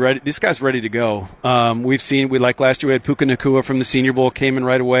guy's ready. This guy's ready to go. Last year we had Puka Nacua from the Senior Bowl came in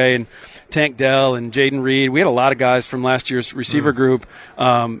right away, and Tank Dell and Jaden Reed. We had a lot of guys from last year's receiver group.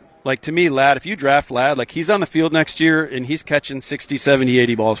 To me, Ladd, if you draft Ladd, he's on the field next year and he's catching 60, 70,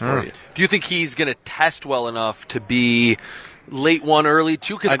 80 balls for you. Do you think he's going to test well enough to be late one, early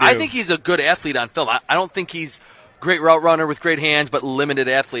two? Because I think he's a good athlete on film. I don't think he's great route runner with great hands, but limited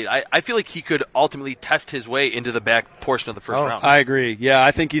athlete. I feel like he could ultimately test his way into the back portion of the first round. I agree. Yeah, I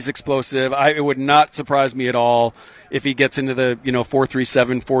think he's explosive. It would not surprise me at all if he gets into the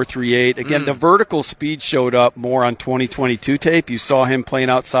 4.37, 4.38. Again, the vertical speed showed up more on 2022 tape. You saw him playing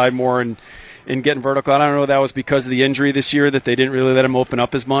outside more and getting vertical. I don't know if that was because of the injury this year that they didn't really let him open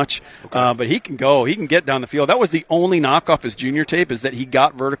up as much. Okay. But he can go. He can get down the field. That was the only knock off his junior tape is that he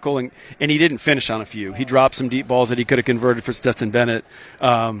got vertical and he didn't finish on a few. He dropped some deep balls that he could have converted for Stetson Bennett.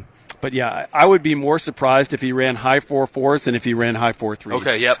 But, yeah, I would be more surprised if he ran high 4.4s than if he ran high 4.3s.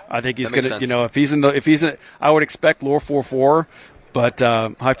 Okay, yep. I think he's going to, I would expect lower 4.4, but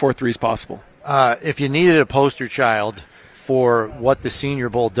high 4.3 is possible. If you needed a poster child for what the Senior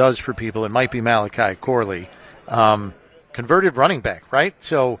Bowl does for people, it might be Malachi Corley. Converted running back, right?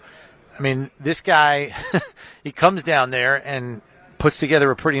 So, I mean, this guy, he comes down there and puts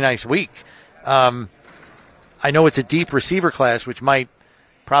together a pretty nice week. I know it's a deep receiver class, which might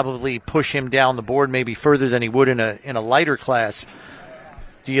probably push him down the board maybe further than he would in a lighter class.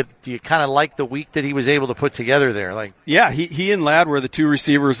 Do you kind of like the week that he was able to put together there? Yeah, he and Ladd were the two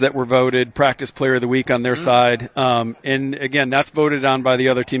receivers that were voted Practice Player of the Week on their side. And again, that's voted on by the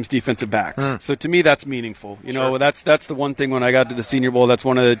other team's defensive backs. So to me, that's meaningful. That's the one thing when I got to the Senior Bowl. That's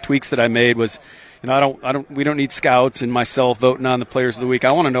one of the tweaks that I made was. We don't need scouts and myself voting on the players of the week.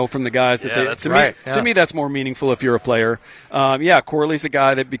 I want to know from the guys that to me that's more meaningful if you're a player. Corley's a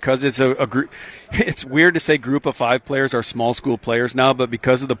guy that because it's a group. It's weird to say group of 5 players are small school players now, but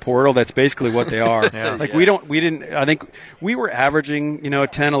because of the portal, that's basically what they are. I think we were averaging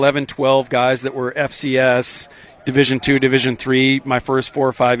 10, 11, 12 guys that were FCS. Division II, Division III, my first 4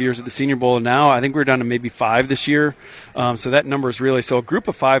 or 5 years at the Senior Bowl. And now I think we're down to maybe 5 this year. So that number is really – so a group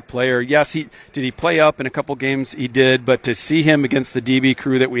of 5 player, yes, did he play up in a couple games? He did. But to see him against the DB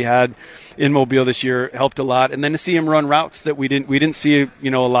crew that we had in Mobile this year helped a lot. And then to see him run routes that we didn't see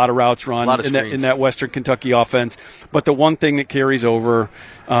a lot of routes run in that Western Kentucky offense. But the one thing that carries over –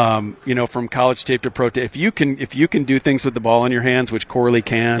 from college tape to pro tape. If you can do things with the ball in your hands, which Corley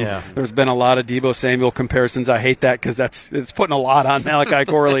can, there's been a lot of Deebo Samuel comparisons. I hate that because it's putting a lot on Malachi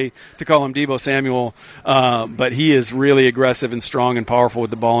Corley to call him Deebo Samuel. But he is really aggressive and strong and powerful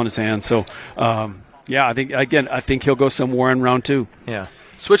with the ball in his hands. So, I think he'll go somewhere in round 2. Yeah.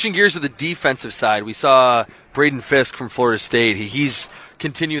 Switching gears to the defensive side, we saw Braden Fisk from Florida State. He's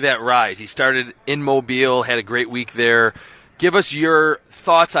continued that rise. He started in Mobile, had a great week there. Give us your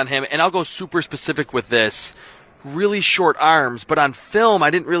thoughts on him, and I'll go super specific with this. Really short arms, but on film, I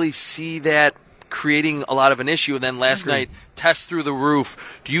didn't really see that creating a lot of an issue. And then last night, test through the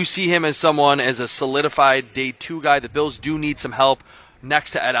roof. Do you see him as a solidified day 2 guy? The Bills do need some help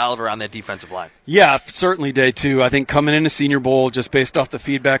next to Ed Oliver on that defensive line. Yeah, certainly day 2. I think coming into Senior Bowl, just based off the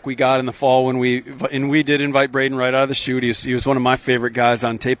feedback we got in the fall when we did invite Braden right out of the chute. He was one of my favorite guys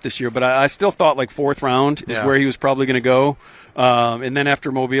on tape this year, but I still thought 4th round is where he was probably going to go. And then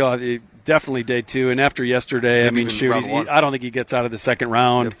after Mobile, definitely day 2. And after yesterday, I don't think he gets out of the 2nd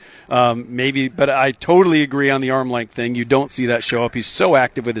round. Maybe, but I totally agree on the arm length thing. You don't see that show up. He's so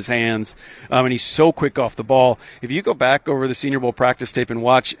active with his hands, and he's so quick off the ball. If you go back over the Senior Bowl practice tape and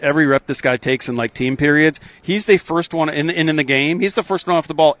watch every rep this guy takes in team periods, he's the first one in the game. He's the first one off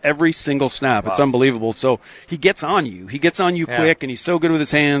the ball every single snap. Wow. It's unbelievable. So he gets on you. He gets on you quick, and he's so good with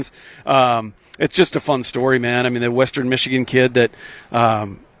his hands. It's just a fun story, man. I mean, the Western Michigan kid that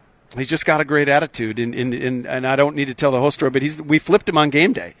he's just got a great attitude, and I don't need to tell the whole story, but we flipped him on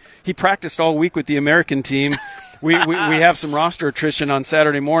game day. He practiced all week with the American team. We have some roster attrition on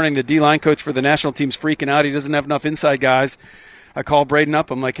Saturday morning. The D-line coach for the national team's freaking out. He doesn't have enough inside guys. I call Braden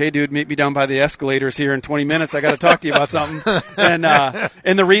up. I'm like, hey, dude, meet me down by the escalators here in 20 minutes. I got to talk to you about something.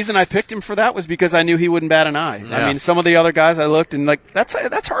 And the reason I picked him for that was because I knew he wouldn't bat an eye. Yeah. I mean, some of the other guys I looked and like, that's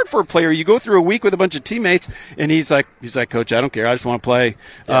hard for a player. You go through a week with a bunch of teammates, and he's like, Coach, I don't care. I just want to play.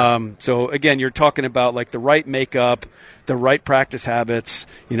 Yeah. So again, you're talking about like the right makeup, the right practice habits,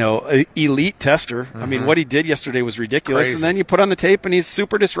 elite tester. I mean, what he did yesterday was ridiculous. Crazy. And then you put on the tape and he's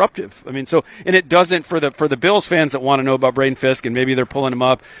super disruptive. I mean, and it doesn't, for the Bills fans that want to know about Braden Fisk and maybe they're pulling him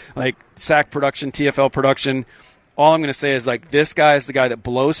up, like sack production, TFL production, all I'm going to say is like this guy is the guy that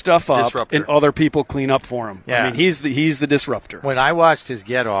blows stuff up Disruptor. and other people clean up for him. Yeah. I mean, he's the disruptor. When I watched his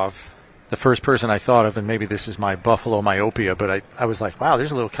get off, the first person I thought of, and maybe this is my Buffalo myopia, but I was like, wow,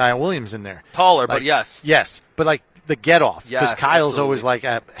 there's a little Kyle Williams in there. Taller, like, but yes. Yes, but like the get off, because Yes, Kyle's absolutely. always like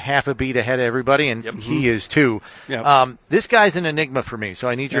a half a beat ahead of everybody, and he is too. Yep. This guy's an enigma for me, so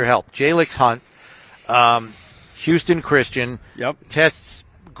I need your help. Jalix Hunt, Houston Christian, tests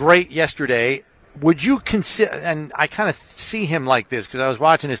great yesterday. Would you consider, and I kind of see him like this because I was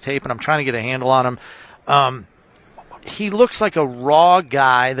watching his tape and I'm trying to get a handle on him. He looks like a raw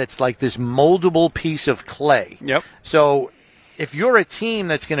guy that's like this moldable piece of clay. Yep. So if you're a team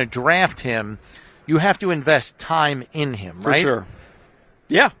that's going to draft him, you have to invest time in him, right? For sure.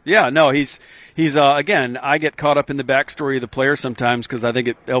 Yeah. No, he's again, I get caught up in the backstory of the player sometimes because I think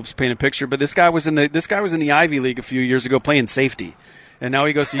it helps paint a picture. But this guy was in the Ivy League a few years ago playing safety. And now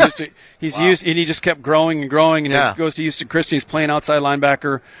he goes to Houston. And he just kept growing and growing. And he goes to Houston Christian. He's playing outside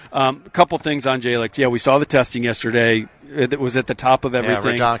linebacker. A couple things on Jalix. Yeah, we saw the testing yesterday. It was at the top of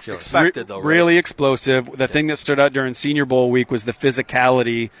everything. Yeah, ridiculous. Expected, though, right? Really explosive. The thing that stood out during Senior Bowl week was the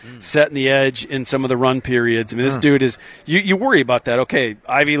physicality, setting the edge in some of the run periods. I mean, this dude is – you worry about that. Okay,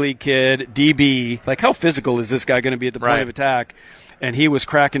 Ivy League kid, DB. Like, how physical is this guy going to be at the point of attack? And he was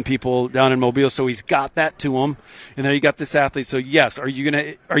cracking people down in Mobile, so he's got that to him. And then you got this athlete. So yes, are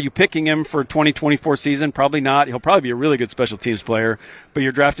you picking him for 2024 season? Probably not. He'll probably be a really good special teams player, but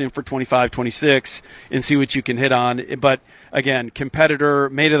you're drafting him for 25, 26 and see what you can hit on. But again,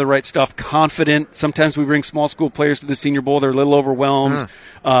 competitor, made of the right stuff, confident. Sometimes we bring small school players to the Senior Bowl. They're a little overwhelmed.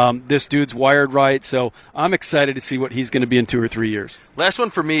 This dude's wired right. So I'm excited to see what he's going to be in 2 or 3 years. Last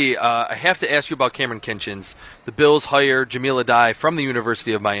one for me. I have to ask you about Cameron Kinchins. The Bills hire Jamil Adai from the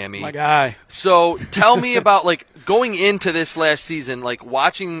University of Miami. My guy. So tell me about, like, going into this last season, like,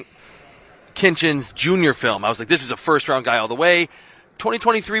 watching Kinchin's junior film. I was like, this is a first-round guy all the way.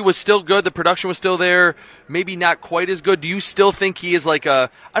 2023 was still good. The production was still there. Maybe not quite as good. Do you still think he is like I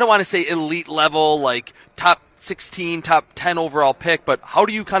don't want to say elite level, like top 16, top 10 overall pick, but how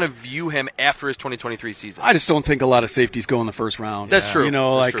do you kind of view him after his 2023 season? I just don't think a lot of safeties go in the first round. That's true.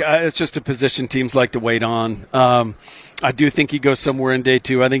 It's just a position teams like to wait on. I do think he goes somewhere in day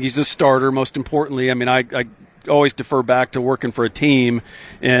 2. I think he's a starter, most importantly. I mean, I always defer back to working for a team,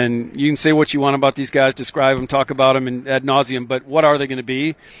 and you can say what you want about these guys, describe them, talk about them and ad nauseum, but what are they going to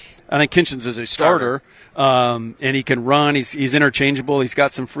be? I think Kinchins is a starter, and he can run. He's interchangeable. He's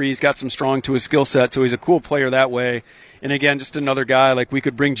got some free. He's got some strong to his skill set, so he's a cool player that way. And again, just another guy, like we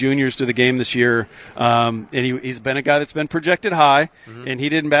could bring juniors to the game this year, and he's been a guy that's been projected high, and he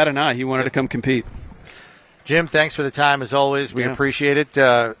didn't bat an eye. He wanted to come compete. Jim, thanks for the time as always. We appreciate it.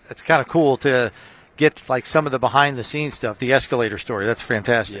 It's kind of cool to get like some of the behind the scenes stuff, the escalator story. That's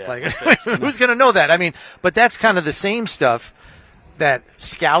fantastic. Like, who's going to know that? I mean, but that's kind of the same stuff that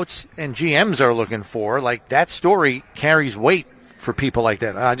scouts and GMs are looking for. Like, that story carries weight for people like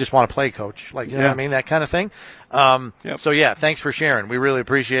that. I just want to play, coach. Like, you know what I mean? That kind of thing. So, thanks for sharing. We really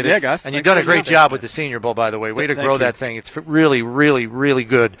appreciate it. Yeah, guys. And you've done a great job with the Senior Bowl, by the way. Way to grow that thing. It's really, really, really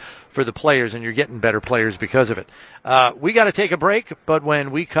good for the players, and you're getting better players because of it. We got to take a break, but when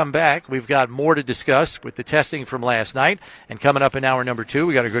we come back, we've got more to discuss with the testing from last night. And coming up in hour number 2,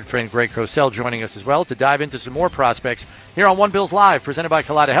 we got our good friend Greg Cosell joining us as well to dive into some more prospects here on One Bills Live, presented by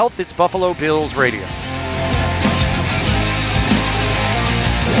Colada Health. It's Buffalo Bills Radio.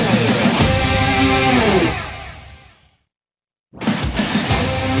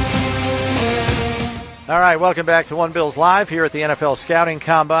 All right, welcome back to One Bills Live here at the NFL Scouting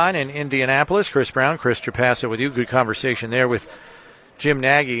Combine in Indianapolis. Chris Brown, Chris Trapasso with you. Good conversation there with Jim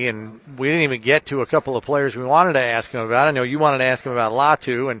Nagy, and we didn't even get to a couple of players we wanted to ask him about. I know you wanted to ask him about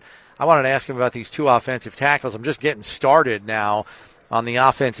Latu, and I wanted to ask him about these 2 offensive tackles. I'm just getting started now on the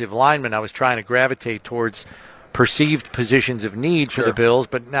offensive linemen. I was trying to gravitate towards perceived positions of need for the Bills,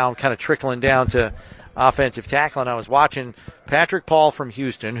 but now I'm kind of trickling down to offensive tackle, and I was watching Patrick Paul from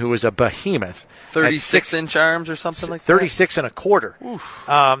Houston, who was a behemoth. 36-inch arms or something like that? 36 and a quarter.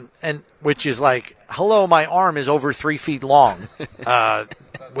 And which is like, hello, my arm is over 3 feet long.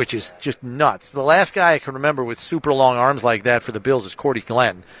 which is just nuts. The last guy I can remember with super long arms like that for the Bills is Cordy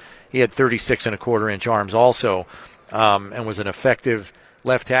Glenn. He had 36 and a quarter inch arms also, and was an effective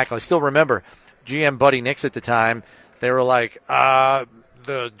left tackle. I still remember GM Buddy Nix at the time. They were like,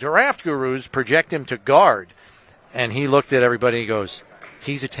 the draft gurus project him to guard. And he looked at everybody and he goes,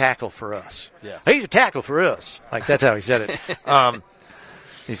 he's a tackle for us. Yeah. He's a tackle for us. Like, that's how he said it.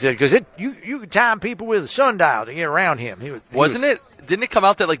 He said, because you can time people with a sundial to get around him. Didn't it come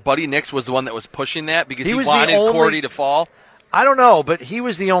out that, like, Buddy Nix was the one that was pushing that because he was wanted Cordy to fall? I don't know, but he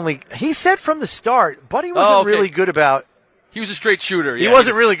was the only – he said from the start, Buddy wasn't really good about – he was a straight shooter. He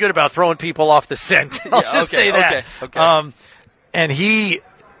wasn't really good about throwing people off the scent. I'll just say that. Okay. And he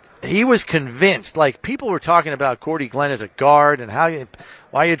was convinced. Like, people were talking about Cordy Glenn as a guard and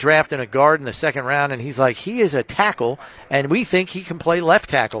why you drafting a guard in the second round. And he's like, he is a tackle, and we think he can play left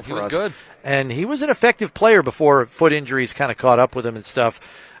tackle for us. He was good. And he was an effective player before foot injuries kind of caught up with him and stuff.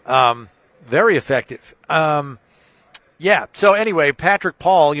 Very effective. Yeah. So anyway, Patrick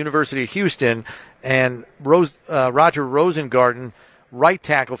Paul, University of Houston, and Roger Rosengarten, right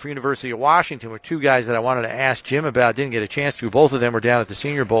tackle for University of Washington, were two guys that I wanted to ask Jim about. Didn't get a chance to. Both of them were down at the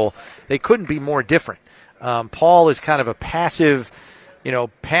Senior Bowl. They couldn't be more different. Paul is kind of a passive,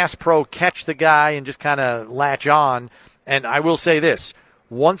 pass pro, catch the guy and just kind of latch on. And I will say this,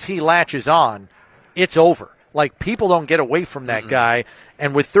 once he latches on, it's over. Like, people don't get away from that guy.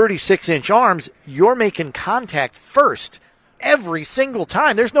 And with 36-inch arms, you're making contact first every single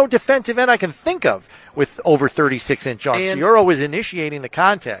time. There's no defensive end I can think of with over 36-inch arms. So you're always initiating the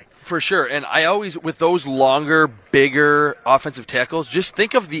contact. For sure. And I always, with those longer, bigger offensive tackles, just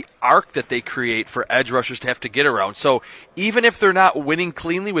think of the arc that they create for edge rushers to have to get around. So even if they're not winning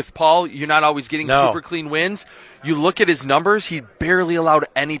cleanly with Paul, you're not always getting super clean wins. You look at his numbers, he barely allowed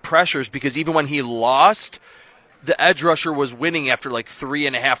any pressures because even when he lost, the edge rusher was winning after like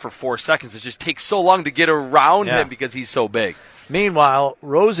 3.5 or 4 seconds. It just takes so long to get around him because he's so big. Meanwhile,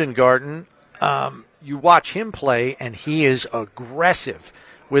 Rosengarten, you watch him play, and he is aggressive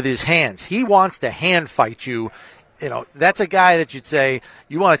with his hands. He wants to hand fight you. That's a guy that you'd say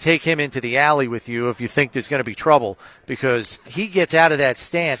you want to take him into the alley with you if you think there's going to be trouble, because he gets out of that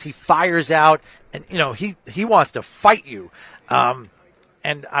stance. He fires out, and, he wants to fight you.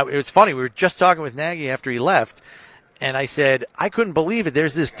 It was funny. We were just talking with Nagy after he left, and I said, I couldn't believe it.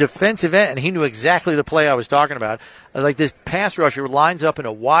 There's this defensive end, and he knew exactly the play I was talking about. I was like, this pass rusher lines up in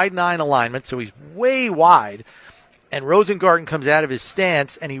a wide 9 alignment, so he's way wide, and Rosengarten comes out of his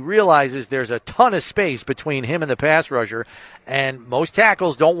stance, and he realizes there's a ton of space between him and the pass rusher, and most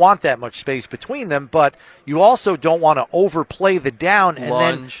tackles don't want that much space between them, but you also don't want to overplay the down and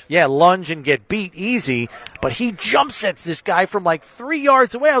lunge and get beat easy. But he jump sets this guy from like 3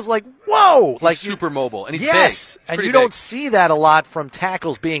 yards away. I was like, whoa! He's super mobile, and he's big. And you don't see that a lot from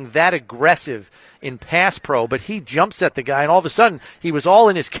tackles being that aggressive in pass pro, but he jump set the guy, and all of a sudden he was all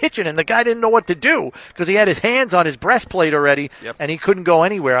in his kitchen, and the guy didn't know what to do because he had his hands on his breastplate already, and he couldn't go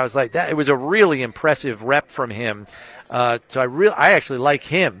anywhere. I was like, it was a really impressive rep from him. So I actually like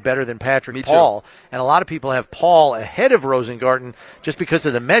him better than Patrick Paul, and a lot of people have Paul ahead of Rosengarten just because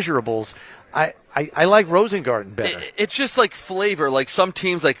of the measurables. I like Rosengarten better. It's just like flavor. Like some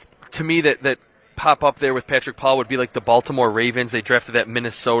teams, like to me that pop up there with Patrick Paul would be like the Baltimore Ravens. They drafted that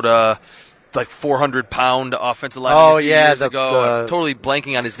Minnesota like 400-pound offensive lineman years ago. I'm totally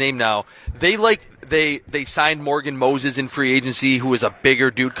blanking on his name now. They signed Morgan Moses in free agency, who is a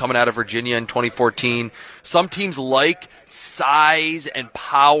bigger dude coming out of Virginia in 2014. Some teams like size and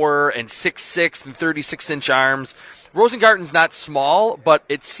power and 6'6" and 36-inch arms. Rosengarten's not small, but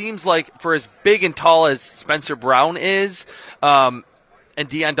it seems like for as big and tall as Spencer Brown is, and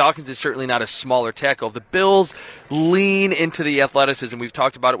Deion Dawkins is certainly not a smaller tackle. The Bills lean into the athleticism. We've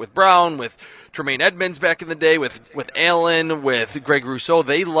talked about it with Brown, with Tremaine Edmonds back in the day, with Allen, with Greg Rousseau.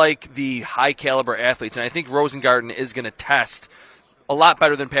 They like the high-caliber athletes, and I think Rosengarten is going to test a lot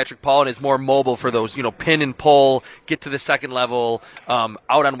better than Patrick Paul and is more mobile for those, pin and pull, get to the second level, out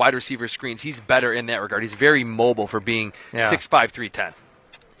on wide receiver screens. He's better in that regard. He's very mobile for being 6'5", 310.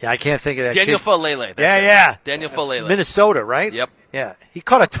 Yeah, I can't think of that Daniel kid. Falele. Daniel Falele. Minnesota, right? Yep. Yeah. He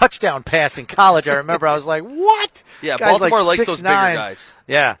caught a touchdown pass in college, I remember. I was like, what? Yeah, Guy's Baltimore likes 6'9". those bigger guys.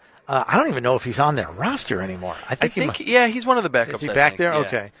 Yeah. I don't even know if he's on their roster anymore. I think he's one of the backups. Is he back there? Yeah.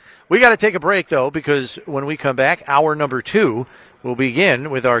 Okay. We got to take a break, though, because when we come back, hour number 2, we'll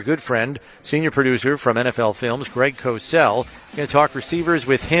begin with our good friend, senior producer from NFL Films, Greg Cosell. We're going to talk receivers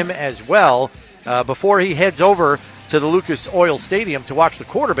with him as well before he heads over to the Lucas Oil Stadium to watch the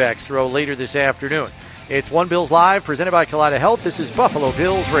quarterbacks throw later this afternoon. It's One Bills Live, presented by Kaleida Health. This is Buffalo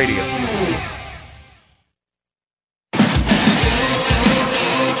Bills Radio.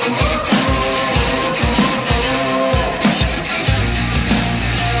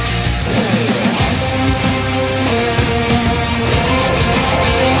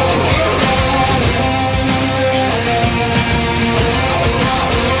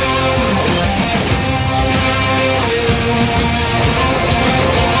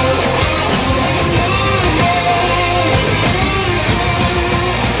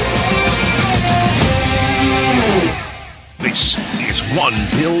 One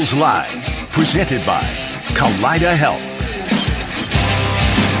Bills Live, presented by Kaleida Health.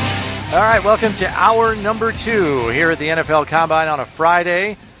 All right, welcome to hour number 2 here at the NFL Combine on a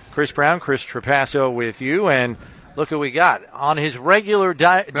Friday. Chris Brown, Chris Trapasso with you, and look who we got on his regular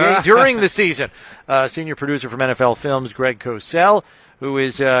day during the season. Senior producer from NFL Films, Greg Cosell, who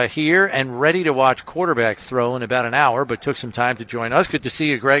is here and ready to watch quarterbacks throw in about an hour, but took some time to join us. Good to see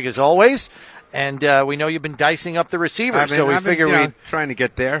you, Greg, as always. And we know you've been dicing up the receivers, so we figure we'd trying to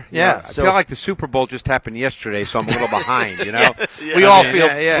get there. Yeah, I feel like the Super Bowl just happened yesterday, so I'm a little behind. You know, we all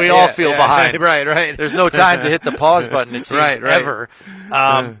feel behind. Right. There's no time to hit the pause button. It seems ever.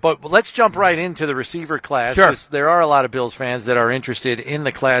 But let's jump right into the receiver class. Sure. There are a lot of Bills fans that are interested in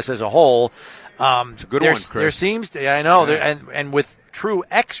the class as a whole. It's a good one, Chris. There seems to, I know, and with true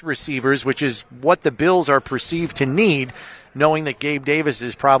X receivers, which is what the Bills are perceived to need, knowing that Gabe Davis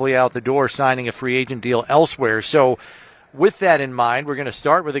is probably out the door signing a free agent deal elsewhere. So with that in mind, we're going to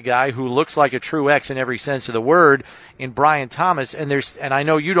start with a guy who looks like a true X in every sense of the word in Brian Thomas. And I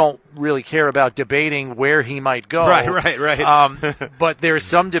know you don't really care about debating where he might go. Right. But there's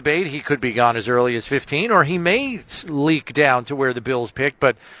some debate. He could be gone as early as 15, or he may leak down to where the Bills pick.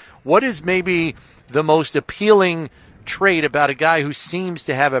 But what is maybe the most appealing trait about a guy who seems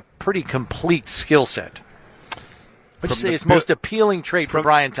to have a pretty complete skill set? What'd you say his most appealing trait for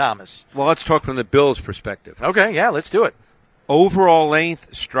Brian Thomas? Well, let's talk from the Bills' perspective. Okay, yeah, let's do it. Overall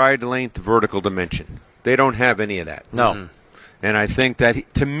length, stride length, vertical dimension. They don't have any of that. No. Mm-hmm. And I think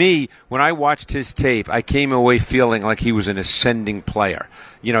that, to me, when I watched his tape, I came away feeling like he was an ascending player.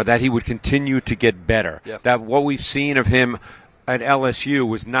 You know, that he would continue to get better. Yep. That what we've seen of him at LSU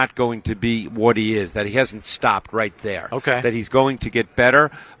was not going to be what he is, that he hasn't stopped right there. Okay. That he's going to get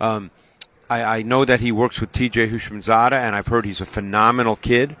better. I know that he works with T.J. Houshmandzadeh, and I've heard he's a phenomenal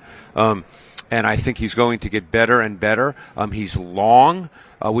kid. And I think he's going to get better and better. He's long,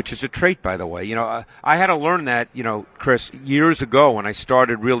 which is a trait, by the way. You know, I had to learn that, Chris, years ago when I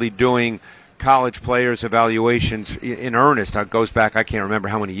started really doing college players evaluations in earnest. It goes back, I can't remember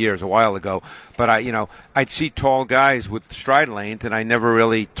how many years, a while ago. But I'd see tall guys with stride length, and I never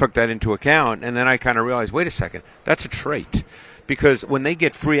really took that into account. And then I kind of realized, wait a second, that's a trait. Because when they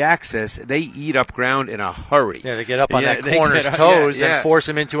get free access, they eat up ground in a hurry. Yeah, they get up on that corner's toes and force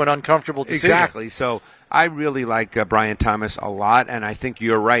him into an uncomfortable decision. Exactly. So I really like Brian Thomas a lot, and I think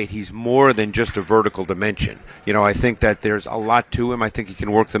you're right. He's more than just a vertical dimension. I think that there's a lot to him. I think he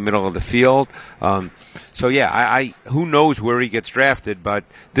can work the middle of the field. Who knows where he gets drafted, but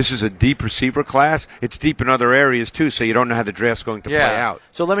this is a deep receiver class. It's deep in other areas, too, so you don't know how the draft's going to play out.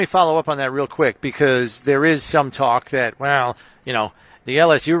 So let me follow up on that real quick, because there is some talk that, the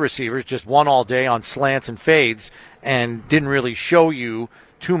LSU receivers just won all day on slants and fades and didn't really show you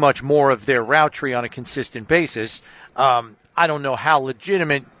too much more of their route tree on a consistent basis. I don't know how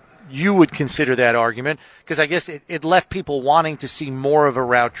legitimate you would consider that argument, because I guess it left people wanting to see more of a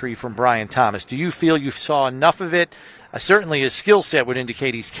route tree from Brian Thomas. Do you feel you saw enough of it? Certainly his skill set would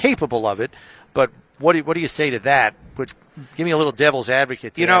indicate he's capable of it, but what do you say to that? Give me a little devil's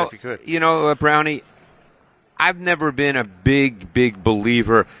advocate to that, if you could. Brownie, I've never been a big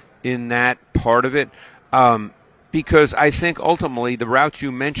believer in that part of it. Because I think ultimately the routes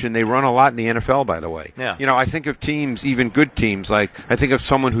you mentioned, they run a lot in the NFL, by the way. Yeah. I think of teams, even good teams, like I think of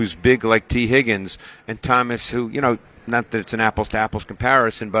someone who's big like T. Higgins and Thomas, who, not that it's an apples-to-apples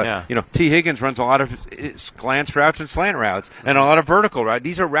comparison, but, T. Higgins runs a lot of glance routes and slant routes and a lot of vertical routes.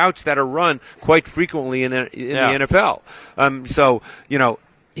 These are routes that are run quite frequently in the NFL.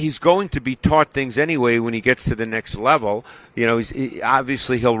 He's going to be taught things anyway when he gets to the next level.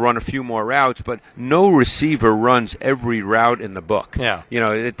 Obviously he'll run a few more routes, but no receiver runs every route in the book. Yeah.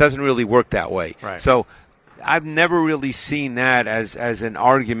 It doesn't really work that way. Right. So I've never really seen that as an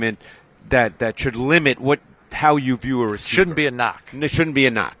argument that should limit how you view a receiver. Shouldn't be a knock. It shouldn't be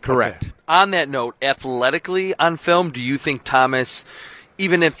a knock. Correct. Okay. On that note, athletically on film, do you think Thomas,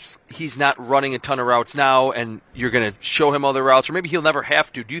 even if he's not running a ton of routes now and you're going to show him other routes, or maybe he'll never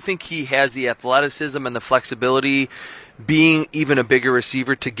have to, do you think he has the athleticism and the flexibility, being even a bigger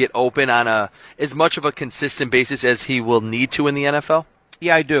receiver, to get open on as much of a consistent basis as he will need to in the NFL?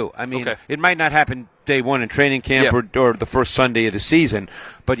 Yeah, I do. I mean, It might not happen day one in training camp or the first Sunday of the season,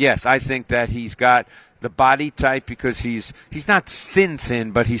 but yes, I think that he's got the body type, because he's not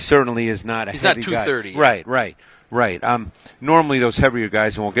thin, but he certainly is not a heavy guy. He's not 230. Right. Right. Normally those heavier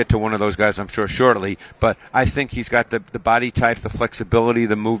guys, and we'll get to one of those guys, I'm sure, shortly, but I think he's got the body type, the flexibility,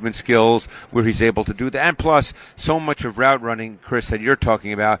 the movement skills where he's able to do that. And plus, so much of route running, Chris, that you're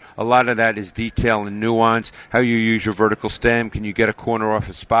talking about, a lot of that is detail and nuance, how you use your vertical stem. Can you get a corner off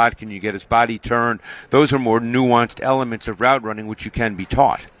a spot? Can you get his body turned? Those are more nuanced elements of route running which you can be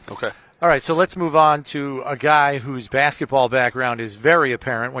taught. Okay. All right, so let's move on to a guy whose basketball background is very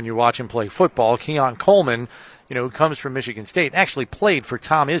apparent when you watch him play football, Keon Coleman, who comes from Michigan State, actually played for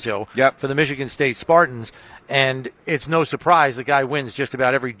Tom Izzo for the Michigan State Spartans, and it's no surprise the guy wins just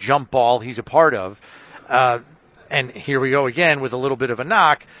about every jump ball he's a part of. And here we go again with a little bit of a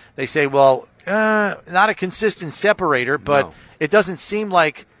knock. They say, well, not a consistent separator, but it doesn't seem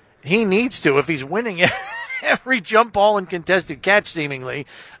like he needs to if he's winning every jump ball and contested catch seemingly.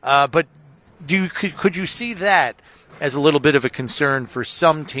 But could you see that as a little bit of a concern for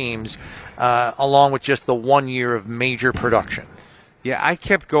some teams, along with just the 1 year of major production? Yeah, I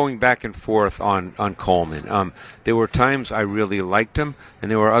kept going back and forth on Coleman. There were times I really liked him, and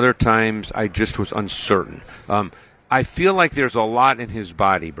there were other times I just was uncertain. I feel like there's a lot in his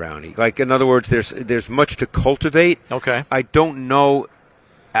body, Brownie. Like, in other words, there's much to cultivate. Okay. I don't know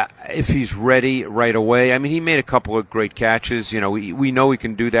if he's ready right away. I mean, he made a couple of great catches. We know he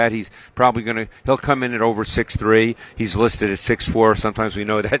can do that. He's probably he'll come in at over 6'3". He's listed at 6'4". Sometimes we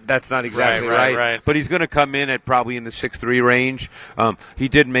know that that's not exactly right. But he's going to come in at probably in the 6'3" range. He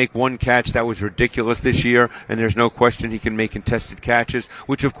did make one catch that was ridiculous this year, and there's no question he can make contested catches,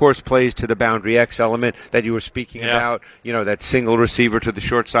 which of course plays to the boundary X element that you were speaking about. That single receiver to the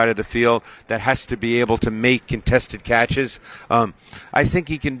short side of the field that has to be able to make contested catches. I think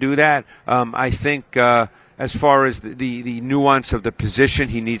he can do that. I think as far as the nuance of the position,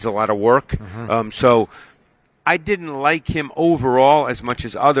 he needs a lot of work. So I didn't like him overall as much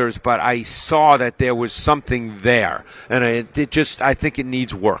as others, but I saw that there was something there. And I think it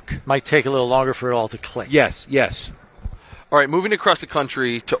needs work. Might take a little longer for it all to click. Yes. All right, moving across the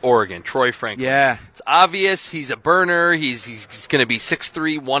country to Oregon, Troy Franklin. Yeah. It's obvious he's a burner. He's going to be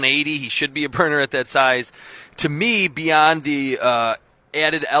 6'3", 180. He should be a burner at that size. To me, beyond the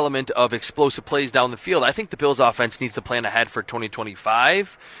added element of explosive plays down the field, I think the Bills' offense needs to plan ahead for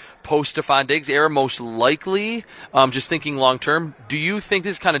 2025. Post-Stephon Diggs era, most likely. Just thinking long-term, do you think,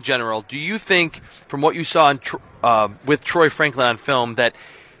 this is kind of general, do you think, from what you saw with Troy Franklin on film, that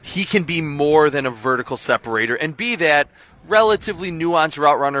he can be more than a vertical separator and be that relatively nuanced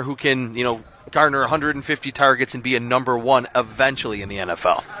route runner who can, garner 150 targets and be a number one eventually in the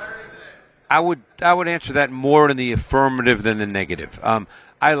NFL? I would answer that more in the affirmative than the negative.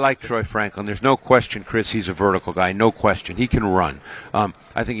 I like Troy Franklin. There's no question, Chris, he's a vertical guy. No question. He can run.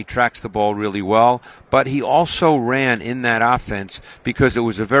 I think he tracks the ball really well. But he also ran in that offense because it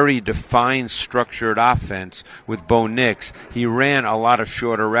was a very defined, structured offense with Bo Nix. He ran a lot of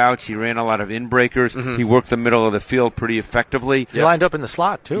shorter routes. He ran a lot of in-breakers. He worked the middle of the field pretty effectively. He lined up in the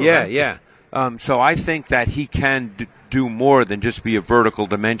slot, too. Yeah, right? yeah. So I think that he can do more than just be a vertical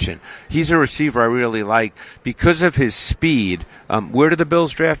dimension. He's a receiver I really like because of his speed. Where did the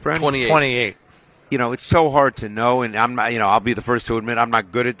Bills draft, Brandon? 28. It's so hard to know, and I'm not. I'll be the first to admit I'm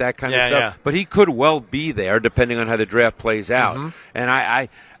not good at that kind of stuff. Yeah. But he could well be there, depending on how the draft plays out. And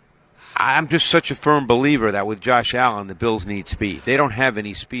I'm just such a firm believer that with Josh Allen, the Bills need speed. They don't have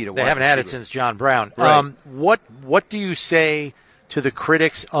any speed. They haven't had it since John Brown. Right. What do you say to the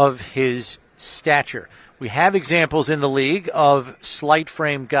critics of his stature? We have examples in the league of slight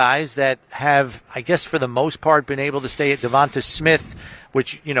frame guys that have, I guess for the most part, been able to stay at Devonta Smith,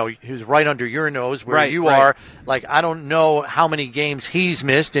 which, who's right under your nose where you are. Like, I don't know how many games he's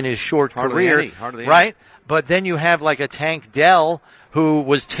missed in his short career. Hardly right? any. But then you have like a Tank Dell who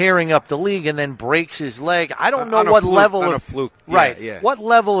was tearing up the league and then breaks his leg. I don't know what level of fluke. Right. Yeah. What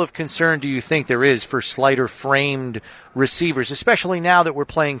level of concern do you think there is for slighter framed receivers, especially now that we're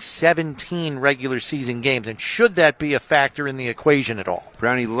playing 17 regular season games? And should that be a factor in the equation at all?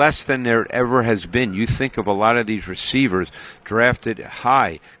 Brownie, less than there ever has been. You think of a lot of these receivers drafted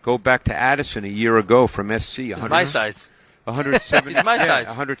high. Go back to Addison a year ago from SC. My size. 170, He's my size.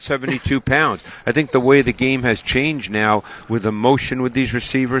 172 pounds. I think the way the game has changed now with the motion with these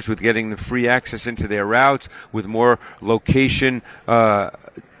receivers, with getting the free access into their routes, with more location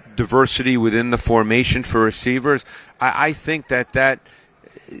diversity within the formation for receivers, I think that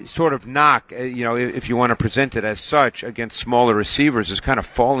sort of knock, if you want to present it as such, against smaller receivers is kind of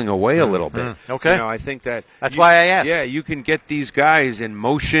falling away a little bit. Okay. I think that's why I asked. Yeah, you can get these guys in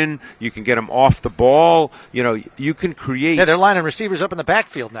motion. You can get them off the ball. You can create. Yeah, they're lining receivers up in the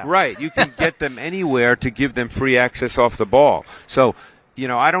backfield now. Right. You can get them anywhere to give them free access off the ball. So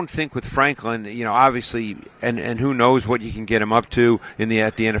I don't think with Franklin, obviously, and who knows what you can get him up to at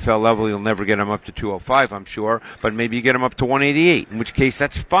the NFL level. You'll never get him up to 205, I'm sure, but maybe you get him up to 188, in which case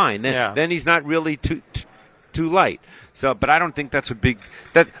that's fine. Then he's not really too light. So, but I don't think that's a big.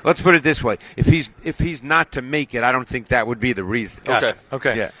 Let's put it this way: if he's not to make it, I don't think that would be the reason. Gotcha.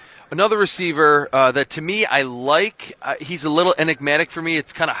 Okay. Yeah. Another receiver that to me I like. He's a little enigmatic for me.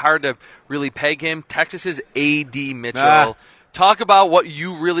 It's kind of hard to really peg him. Texas's A.D. Mitchell. Talk about what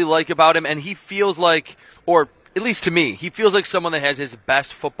you really like about him, and he feels like, or at least to me, he feels like someone that has his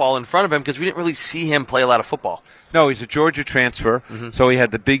best football in front of him because we didn't really see him play a lot of football. No, he's a Georgia transfer, so he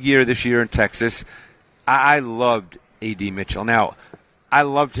had the big year this year in Texas. I loved A.D. Mitchell. Now, I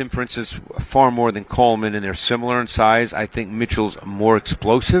loved him, for instance, far more than Coleman, and they're similar in size. I think Mitchell's more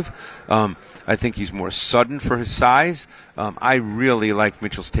explosive. I think he's more sudden for his size. I really like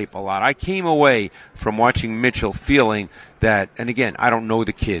Mitchell's tape a lot. I came away from watching Mitchell feeling that, and again, I don't know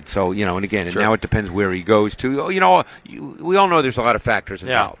the kid, so, and again, and now it depends where he goes to. We all know there's a lot of factors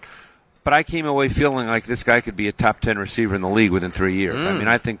involved. Yeah. But I came away feeling like this guy could be a top 10 receiver in the league within 3 years. I mean,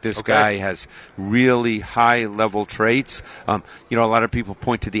 I think this guy has really high-level traits. A lot of people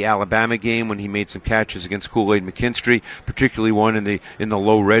point to the Alabama game when he made some catches against Kool-Aid McKinstry, particularly one in the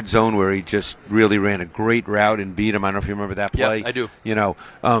low red zone where he just really ran a great route and beat him. I don't know if you remember that play. Yeah, I do.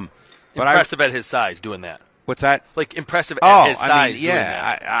 But impressive at his size doing that. What's that? Like impressive at his size doing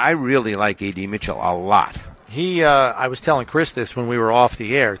that. I really like A.D. Mitchell a lot. I was telling Chris this when we were off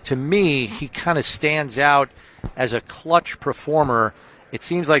the air. To me, he kind of stands out as a clutch performer. It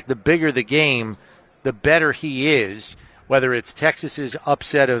seems like the bigger the game, the better he is. Whether it's Texas's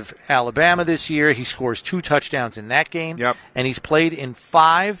upset of Alabama this year, he scores 2 touchdowns in that game. Yep. And he's played in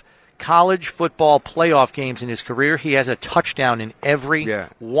 5 college football playoff games in his career. He has a touchdown in every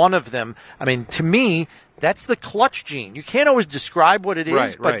one of them. I mean, to me, that's the clutch gene. You can't always describe what it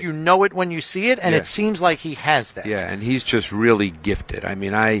is, but you know it when you see it, and it seems like he has that. Yeah, and he's just really gifted. I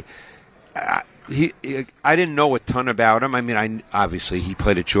mean, I didn't know a ton about him. I mean, obviously he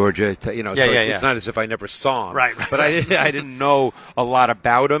played at Georgia. It's not as if I never saw him. Right. But I didn't know a lot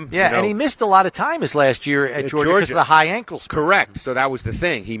about him. Yeah, and he missed a lot of time his last year at Georgia because of the high ankle sprain. Correct. So that was the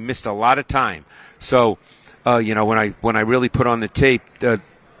thing. He missed a lot of time. So, when I really put on the tape,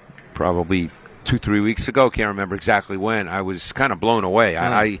 probably 2-3 weeks ago, can't remember exactly when, I was kind of blown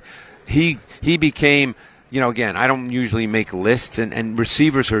away. He became, again, I don't usually make lists, and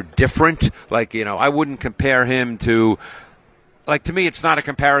receivers are different. Like, I wouldn't compare him to, like, to me, it's not a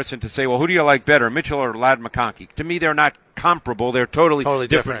comparison to say, well, who do you like better, Mitchell or Ladd McConkey? To me, they're not comparable. They're totally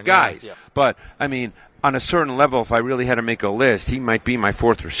different guys. Yeah. But, I mean, on a certain level, if I really had to make a list, he might be my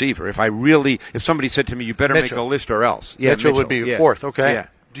 4th receiver. If somebody said to me, you better make a list or else. Yeah, Mitchell would be 4th, okay. Yeah.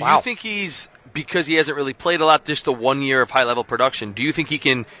 Do you think he's, because he hasn't really played a lot, just the 1 year of high-level production, do you think he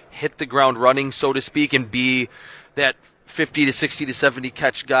can hit the ground running, so to speak, and be that 50 to 60 to 70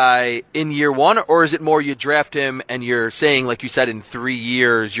 catch guy in year 1? Or is it more you draft him and you're saying, like you said, in 3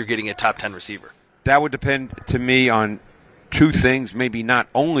 years you're getting a top 10 receiver? That would depend to me on 2 things, maybe not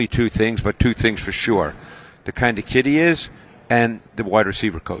only 2 things, but 2 things for sure. The kind of kid he is and the wide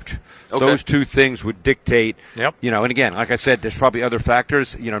receiver coach. Okay. Those 2 things would dictate, and again, like I said, there's probably other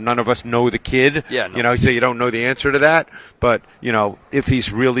factors. None of us know the kid. Yeah, no. So you don't know the answer to that. But, if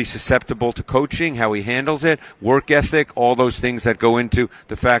he's really susceptible to coaching, how he handles it, work ethic, all those things that go into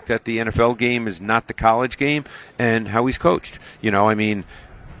the fact that the NFL game is not the college game, and how he's coached.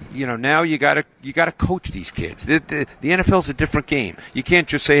 Now you gotta coach these kids. The NFL's a different game. You can't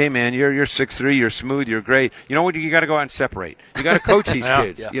just say, hey man, you're 6'3", you're smooth, you're great. You know what? You gotta go out and separate. You gotta coach these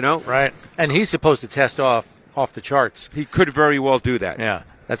kids. Right. And he's supposed to test off the charts. He could very well do that. Yeah,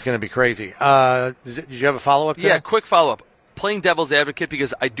 that's going to be crazy. Did you have a follow up? Yeah, quick follow up. Playing devil's advocate,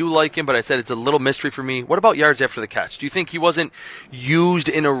 because I do like him, but I said it's a little mystery for me. What about yards after the catch? Do you think he wasn't used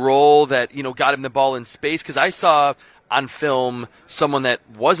in a role that got him the ball in space? Because I saw on film someone that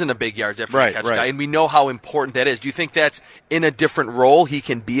wasn't a big yards after the catch guy, and we know how important that is. Do you think that's in a different role he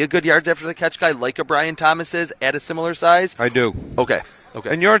can be a good yards after the catch guy like a Brian Thomas is at a similar size? I do. Okay.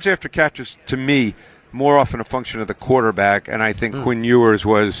 And yards after catch is, to me, more often a function of the quarterback, and I think Quinn Ewers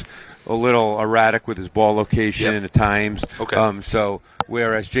was a little erratic with his ball location at times. Okay. So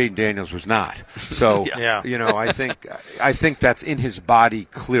whereas Jaden Daniels was not. So I think that's in his body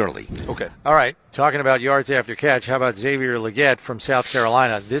clearly. Okay. All right. Talking about yards after catch, how about Xavier Legette from South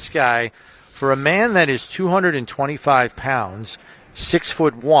Carolina? This guy, for a man that is 225 pounds,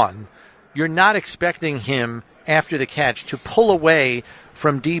 6'1", you're not expecting him after the catch to pull away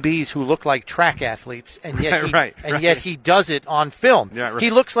from DBs who look like track athletes, and yet yet he does it on film. Yeah, right.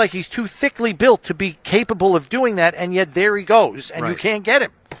 He looks like he's too thickly built to be capable of doing that, and yet there he goes, and you can't get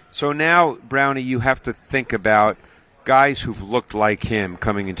him. So now, Brownie, you have to think about guys who've looked like him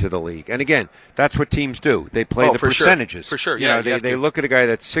coming into the league. And again, that's what teams do. They play the percentages. For sure. You know, they look at a guy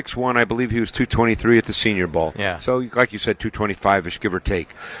that's 6'1", I believe he was 223 at the Senior Bowl. Yeah. So, like you said, 225-ish, give or take.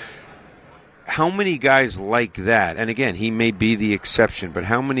 How many guys like that, and again, he may be the exception, but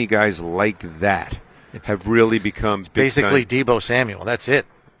how many guys like that have really become big basically time? Deebo Samuel? That's it.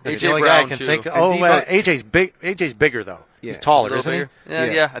 That's A.J. the only Brown, guy I can too. think of. And AJ's big. AJ's bigger though. Yeah. He's taller, A little isn't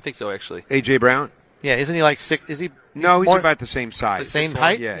bigger? he? Yeah, I think so, actually. A.J. Brown? Yeah, isn't he like 6? Is he? No, he's more, about the same size. the same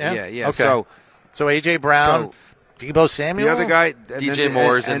height. Yeah. Okay. So AJ Brown, Deebo Samuel, the other guy, DJ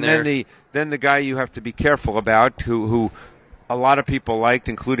Moore's in there. Then the guy you have to be careful about, who a lot of people liked,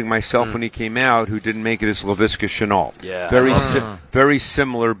 including myself when he came out, who didn't make it, is Laviska Shenault. Yeah. Very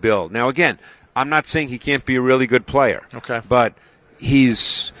similar build. Now, again, I'm not saying he can't be a really good player. Okay. But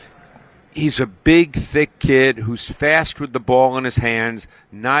he's a big, thick kid who's fast with the ball in his hands,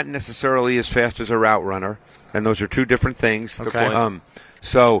 not necessarily as fast as a route runner, and those are two different things. Okay.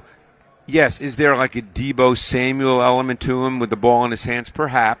 So, yes, is there like a Deebo Samuel element to him with the ball in his hands?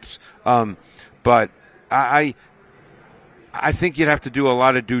 Perhaps. But I think you'd have to do a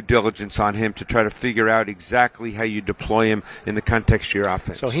lot of due diligence on him to try to figure out exactly how you deploy him in the context of your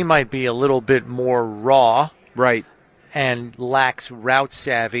offense. So he might be a little bit more raw. Right. And lacks route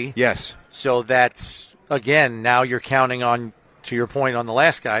savvy. Yes. So that's, again, now you're counting on, to your point on the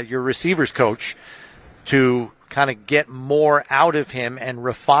last guy, your receivers coach to kind of get more out of him and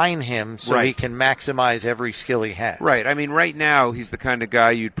refine him so he can maximize every skill he has. Right. I mean, right now, he's the kind of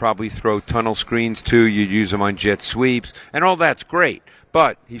guy you'd probably throw tunnel screens to. You'd use him on jet sweeps, and all that's great.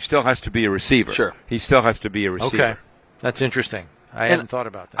 But he still has to be a receiver. Sure. He still has to be a receiver. Okay. That's interesting. I hadn't thought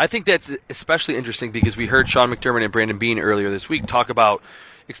about that. I think that's especially interesting because we heard Sean McDermott and Brandon Beane earlier this week talk about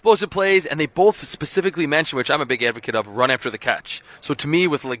explosive plays, and they both specifically mentioned, which I'm a big advocate of, run after the catch. So to me,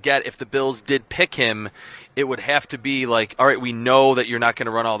 with Leggett, if the Bills did pick him, it would have to be like, all right, we know that you're not going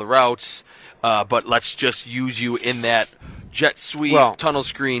to run all the routes, but let's just use you in that jet sweep, tunnel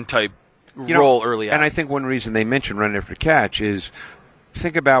screen type role early on. And I think one reason they mentioned run after catch is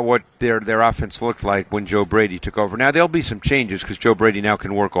think about what their offense looked like when Joe Brady took over. Now, there'll be some changes because Joe Brady now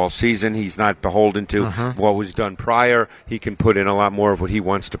can work all season. He's not beholden to what was done prior. He can put in a lot more of what he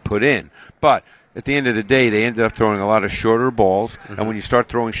wants to put in. But at the end of the day, they ended up throwing a lot of shorter balls. And when you start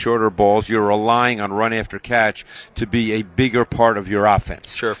throwing shorter balls, you're relying on run after catch to be a bigger part of your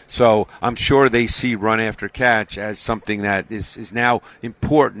offense. Sure. So I'm sure they see run after catch as something that is now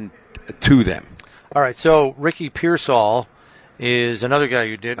important to them. All right, so Ricky Pearsall is another guy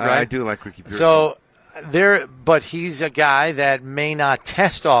you did, right? I do like Ricky Pearsall. So but he's a guy that may not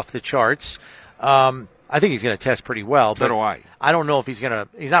test off the charts. I think he's going to test pretty well. So do I. I don't know if he's going to.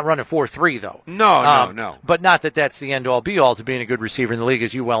 He's not running 4.3 though. No. But not that that's the end all be all to being a good receiver in the league,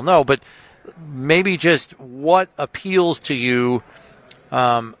 as you well know. But maybe just what appeals to you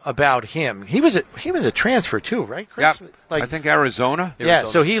about him. He was a transfer too, right, Chris? Yeah, I think Arizona. Yeah,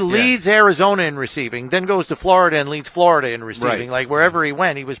 so he leads Arizona in receiving, then goes to Florida and leads Florida in receiving. Right. Like wherever he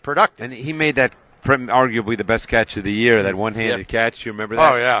went, he was productive. And he made that arguably the best catch of the year, that one-handed catch. You remember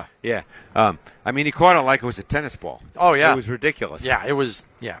that? Oh, yeah. Yeah. I mean, he caught it like it was a tennis ball. Oh, yeah. It was ridiculous. Yeah, it was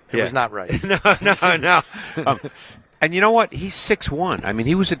not right. No. And you know what? He's 6'1". I mean,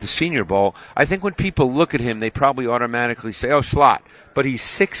 he was at the Senior Bowl. I think when people look at him, they probably automatically say, oh, slot. But he's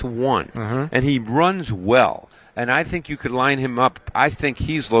 6'1", and he runs well. And I think you could line him up. I think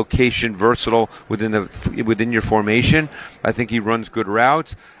he's location versatile within your formation. I think he runs good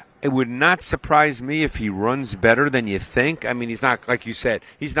routes. It would not surprise me if he runs better than you think. I mean, he's not, like you said,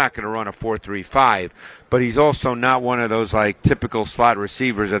 he's not going to run a 4.35, but he's also not one of those like typical slot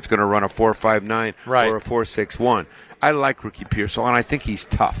receivers that's going to run a 4.59 or a 4.61. I like Ricky Pearsall, and I think he's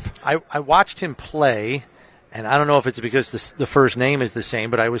tough. I watched him play, and I don't know if it's because the first name is the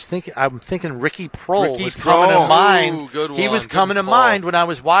same, but I'm thinking Ricky Prohl was coming to mind. He was coming to mind when I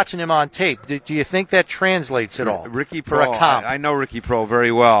was watching him on tape. Do you think that translates at all? Ricky Prohl, for a comp? I know Ricky Prohl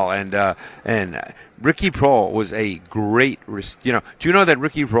very well, and Ricky Prohl was a great. Do you know that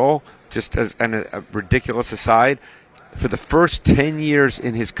Ricky Prohl, just as a ridiculous aside, for the first 10 years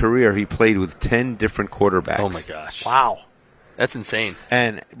in his career, he played with 10 different quarterbacks. Oh my gosh! Wow. That's insane.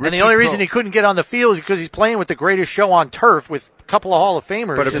 And the only reason he couldn't get on the field is because he's playing with the greatest show on turf with a couple of Hall of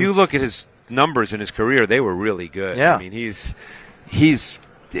Famers. But if you look at his numbers in his career, they were really good. Yeah. I mean, he's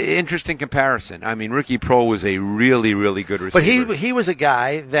interesting comparison. I mean, Ricky Proehl was a really, really good receiver. But he was a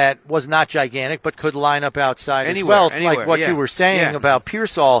guy that was not gigantic, but could line up outside Anywhere, as well, anywhere, like what yeah. you were saying Yeah. about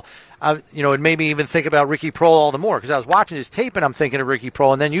Pearsall. It made me even think about Ricky Proehl all the more because I was watching his tape and I'm thinking of Ricky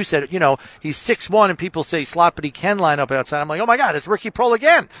Proehl, and then you said, he's 6'1", and people say slot, but he can line up outside. I'm like, oh my God, it's Ricky Proehl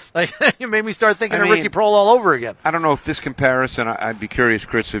again! Like you made me start thinking of Ricky Proehl all over again. I don't know if this comparison. I'd be curious,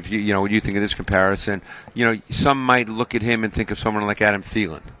 Chris, if what you think of this comparison. Some might look at him and think of someone like Adam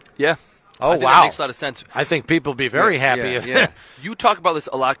Thielen. Yeah. Oh, I think wow. That makes a lot of sense. I think people would be very happy if You talk about this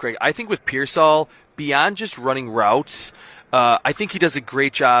a lot, Greg. I think with Pearsall, beyond just running routes, I think he does a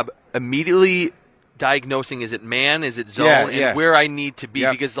great job immediately diagnosing, is it man, is it zone, and where I need to be.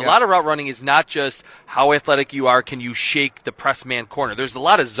 Because a lot of route running is not just how athletic you are, can you shake the press man corner. There's a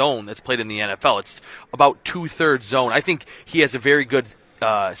lot of zone that's played in the NFL. It's about 2/3 zone. I think he has a very good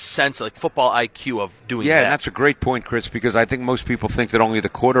sense, like football IQ of doing that. Yeah, and that's a great point, Chris, because I think most people think that only the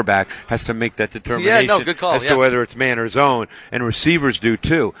quarterback has to make that determination good call, as to whether it's man or zone, and receivers do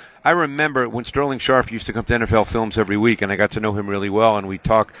too. I remember when Sterling Sharp used to come to NFL Films every week, and I got to know him really well, and we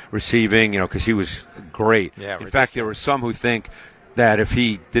talk receiving, because he was great. Yeah, in fact, there were some who think that if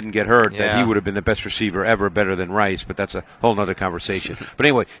he didn't get hurt, that he would have been the best receiver ever, better than Rice, but that's a whole other conversation. But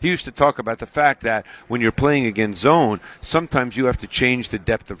anyway, he used to talk about the fact that when you're playing against zone, sometimes you have to change the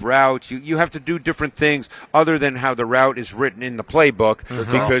depth of routes. You have to do different things other than how the route is written in the playbook,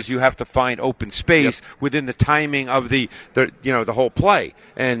 because you have to find open space within the timing of the whole play.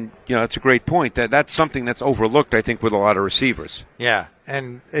 And that's a great point. That's something that's overlooked, I think, with a lot of receivers. Yeah,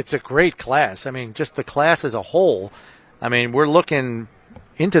 and it's a great class. I mean, just the class as a whole. I mean, we're looking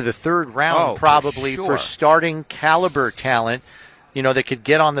into the third round probably for starting caliber talent, that could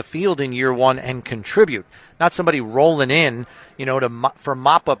get on the field in year one and contribute. Not somebody rolling in, for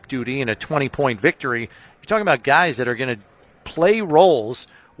mop-up duty in a 20-point victory. You're talking about guys that are going to play roles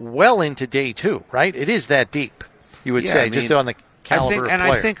well into day two, right? It is that deep, you would say, just on the caliber of player.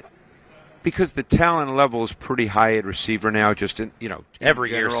 I think because the talent level is pretty high at receiver now, just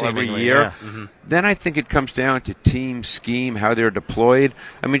every year, then I think it comes down to team scheme, how they're deployed.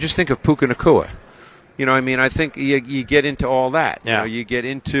 I mean, just think of Puka Nacua. I think you get into all that. Yeah. You get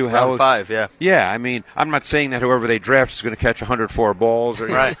into Round 5, Yeah, I mean, I'm not saying that whoever they draft is going to catch 104 balls.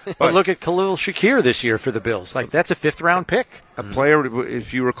 Right. But look at Khalil Shakir this year for the Bills. Like, that's a fifth-round pick. A player,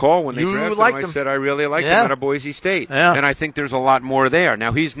 if you recall, when they drafted him, I said I really liked him out of Boise State. Yeah. And I think there's a lot more there.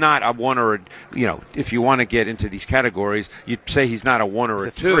 Now, he's not a one or if you want to get into these categories, you'd say he's not a one or a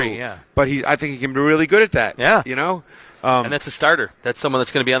two. 3, But I think he can be really good at that. Yeah. And that's a starter. That's someone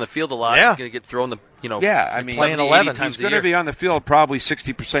that's going to be on the field a lot. Yeah. He's going to get thrown I mean, playing 11 times he's going to be on the field probably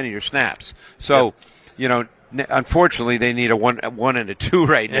 60% of your snaps. So, unfortunately, they need a one and a 2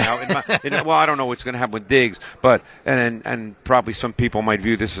 right now. Well, I don't know what's going to happen with Diggs, but and probably some people might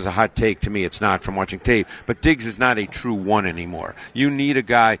view this as a hot take. To me, it's not from watching tape. But Diggs is not a true 1 anymore. You need a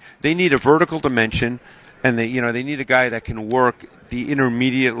guy. They need a vertical dimension, and they need a guy that can work the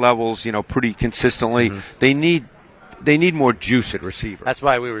intermediate levels, pretty consistently. They need more juice at receiver. That's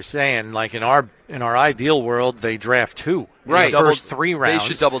why we were saying, like, in our ideal world, they draft 2. Right. In the first 3 rounds. They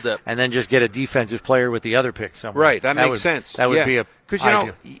should double dip. And then just get a defensive player with the other pick somewhere. Right. That makes sense. That would be a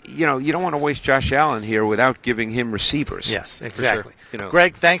because you don't want to waste Josh Allen here without giving him receivers. Yes, exactly. Sure.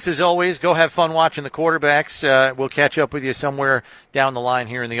 Greg, thanks as always. Go have fun watching the quarterbacks. We'll catch up with you somewhere down the line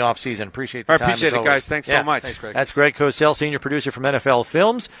here in the offseason. Appreciate the time. I appreciate as it, always. guys. Thanks so much. Thanks, Greg. That's Greg Cosell, senior producer from NFL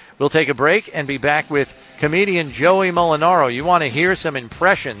Films. We'll take a break and be back with comedian Joey Mulinaro. You want to hear some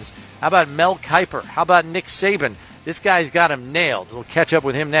impressions? How about Mel Kiper? How about Nick Saban? This guy's got him nailed. We'll catch up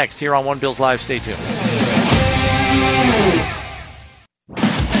with him next here on One Bills Live. Stay tuned.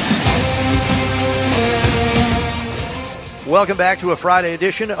 Welcome back to a Friday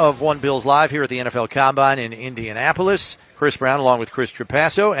edition of One Bills Live here at the NFL Combine in Indianapolis. Chris Brown along with Chris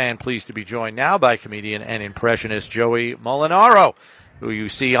Trapasso, and pleased to be joined now by comedian and impressionist Joey Mulinaro, who you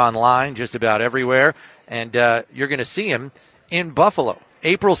see online just about everywhere. And you're going to see him in Buffalo.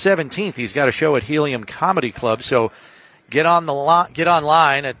 April 17th, he's got a show at Helium Comedy Club. So get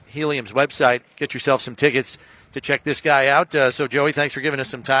online at Helium's website, get yourself some tickets to check this guy out. So, Joey, thanks for giving us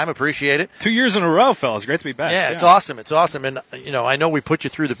some time. Appreciate it. 2 years in a row, fellas. Great to be back. Yeah, it's awesome. It's awesome. And, I know we put you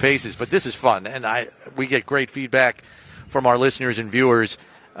through the paces, but this is fun. And we get great feedback from our listeners and viewers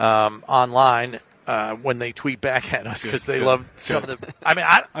online when they tweet back at us because they love some of the – I mean,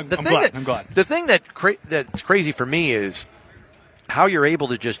 I'm glad. The thing that's crazy for me is how you're able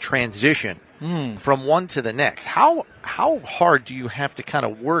to just transition from one to the next. How hard do you have to kind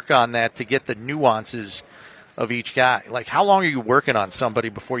of work on that to get the nuances of each guy? Like, how long are you working on somebody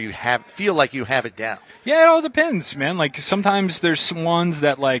before you feel like you have it down? Yeah, it all depends, man. Like, sometimes there's some ones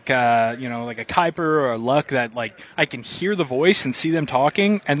that, like, like a Kuiper or a Luck that, like, I can hear the voice and see them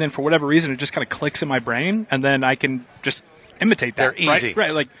talking, and then for whatever reason it just kind of clicks in my brain, and then I can just imitate that. They're easy.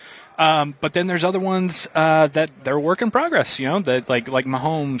 Right, like, but then there's other ones that they're work in progress, that like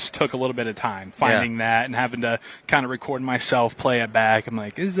Mahomes took a little bit of time finding that and having to kind of record myself, play it back. I'm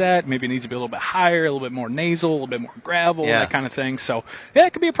like, is that? Maybe it needs to be a little bit higher, a little bit more nasal, a little bit more gravel, that kind of thing. So, yeah,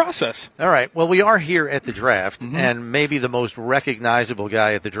 it could be a process. All right. Well, we are here at the draft, and maybe the most recognizable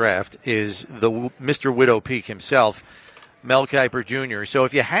guy at the draft is the Mr. Widow Peak himself, Mel Kiper Jr. So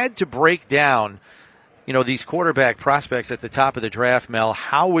if you had to break down these quarterback prospects at the top of the draft, Mel,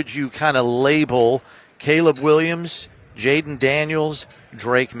 how would you kind of label Caleb Williams, Jaden Daniels,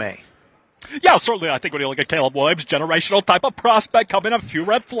 Drake May? Yeah, certainly. I think when you look at Caleb Williams, generational type of prospect, coming up, a few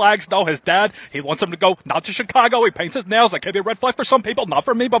red flags. No, his dad, he wants him to go not to Chicago. He paints his nails. That can be a red flag for some people. Not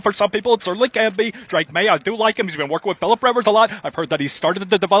for me, but for some people, it certainly can be. Drake May, I do like him. He's been working with Phillip Rivers a lot. I've heard that he's started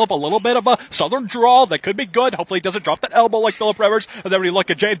to develop a little bit of a southern drawl that could be good. Hopefully he doesn't drop that elbow like Phillip Rivers. And then when you look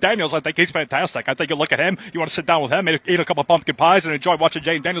at Jane Daniels, I think he's fantastic. I think you look at him, you want to sit down with him, eat a couple of pumpkin pies, and enjoy watching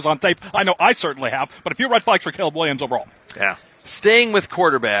Jane Daniels on tape. I know I certainly have. But a few red flags for Caleb Williams overall. Yeah. Staying with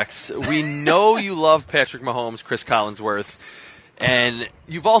quarterbacks, we know you love Patrick Mahomes, Chris Collinsworth, and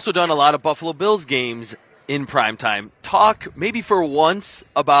you've also done a lot of Buffalo Bills games in primetime. Talk maybe for once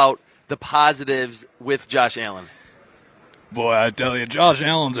about the positives with Josh Allen. Boy, I tell you, Josh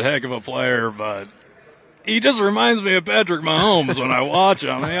Allen's a heck of a player, but he just reminds me of Patrick Mahomes when I watch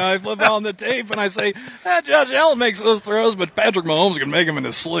him. I flip on the tape and I say, Josh Allen makes those throws, but Patrick Mahomes can make them in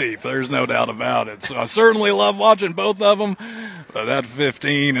his sleep. There's no doubt about it. So I certainly love watching both of them. But that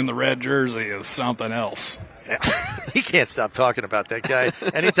 15 in the red jersey is something else. Yeah. He can't stop talking about that guy.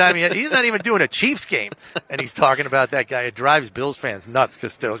 Anytime he's not even doing a Chiefs game, and he's talking about that guy. It drives Bills fans nuts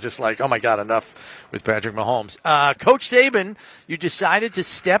because they're just like, oh, my God, enough with Patrick Mahomes. Coach Saban, you decided to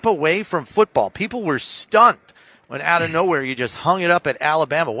step away from football. People were stunned when out of nowhere you just hung it up at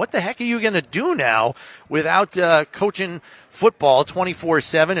Alabama. What the heck are you going to do now without coaching football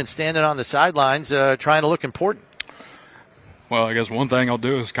 24/7 and standing on the sidelines trying to look important? Well, I guess one thing I'll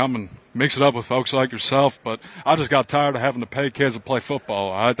do is come and mix it up with folks like yourself, but I just got tired of having to pay kids to play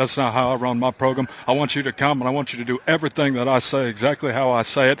football. All right? That's not how I run my program. I want you to come, and I want you to do everything that I say exactly how I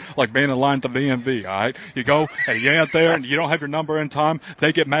say it, like being in line at the VMV. All right? You go, and you ain't there, and you don't have your number in time.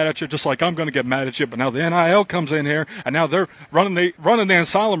 They get mad at you just like I'm going to get mad at you. But now the NIL comes in here, and now they're running the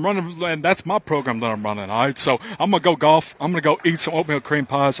asylum, and that's my program that I'm running. All right? So I'm going to go golf. I'm going to go eat some oatmeal cream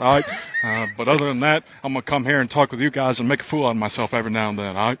pies. All right? But other than that, I'm going to come here and talk with you guys and make a fool out of myself every now and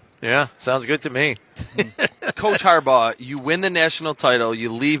then. All right? Yeah, sounds good to me. Coach Harbaugh, you win the national title,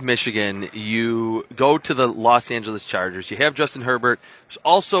 you leave Michigan, you go to the Los Angeles Chargers, you have Justin Herbert. There's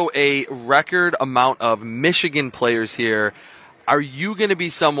also a record amount of Michigan players here. Are you going to be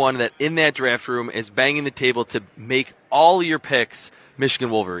someone that in that draft room is banging the table to make all your picks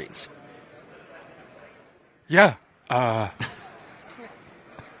Michigan Wolverines? Yeah.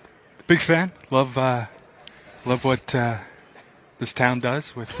 Big fan. Love what this town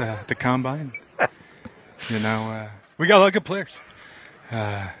does with the combine. We got a lot of good players.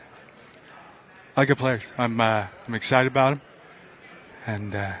 I'm excited about them.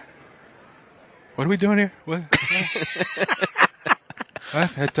 And what are we doing here? What?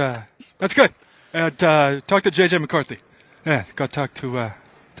 That's good. And talk to JJ McCarthy. Yeah, go talk to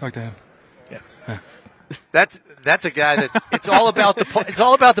him. That's a guy it's all about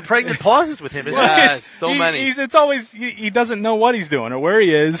the pregnant pauses with him, isn't it? It's always he doesn't know what he's doing or where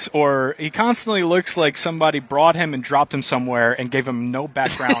he is, or he constantly looks like somebody brought him and dropped him somewhere and gave him no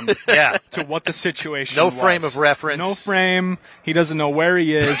background to what the situation was. No frame of reference. No frame. He doesn't know where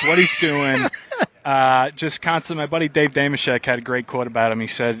he is, what he's doing. Just constant. My buddy Dave Damashek had a great quote about him. He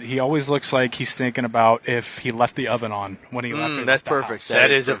said he always looks like he's thinking about if he left the oven on when he left it. That's perfect.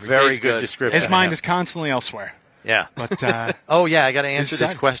 That is a very good description. His mind is constantly elsewhere. Yeah. But I got to answer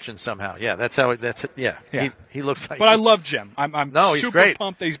this question somehow. Yeah, that's how it. That's it. Yeah. He looks like. But I love Jim. I'm he's super great.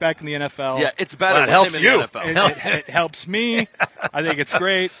 pumped that he's back in the NFL. Yeah, it's better. Well, it helps him in you. the NFL. It helps me. I think it's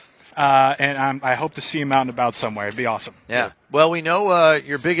great. And I hope to see him out and about somewhere. It'd be awesome. Yeah. Well, we know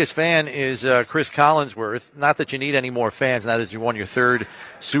your biggest fan is Chris Collinsworth. Not that you need any more fans. Now that you won your third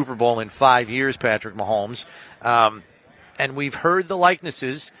Super Bowl in 5 years, Patrick Mahomes. And we've heard the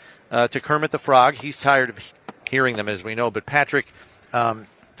likenesses to Kermit the Frog. He's tired of hearing them, as we know. But, Patrick,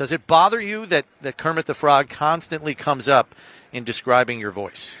 does it bother you that Kermit the Frog constantly comes up in describing your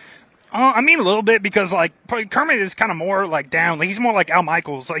voice? I mean, a little bit because, like, Kermit is kind of more, like, down. Like, he's more like Al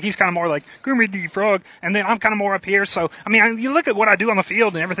Michaels. Like, he's kind of more like Kermit the Frog. And then I'm kind of more up here. So, I mean, you look at what I do on the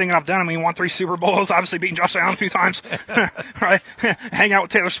field and everything that I've done. I mean, won 3 Super Bowls, obviously beating Josh Allen a few times, right? Hang out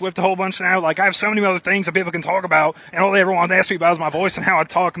with Taylor Swift a whole bunch now. Like, I have so many other things that people can talk about. And all they ever want to ask me about is my voice and how I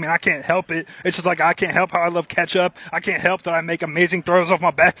talk. I mean, I can't help it. It's just like I can't help how I love ketchup. I can't help that I make amazing throws off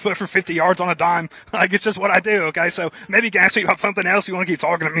my back foot for 50 yards on a dime. Like, it's just what I do, okay? So maybe you can ask me about something else. You want to keep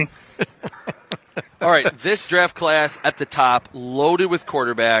talking to me. All right, this draft class at the top, loaded with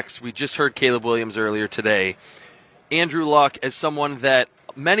quarterbacks. We just heard Caleb Williams earlier today. Andrew Luck, as someone that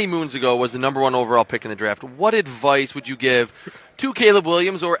many moons ago was the number 1 overall pick in the draft, what advice would you give to Caleb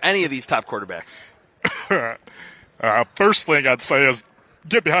Williams or any of these top quarterbacks? First thing I'd say is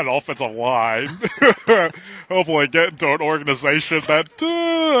get behind an offensive line. Hopefully get into an organization that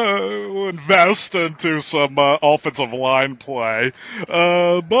will invest into some offensive line play.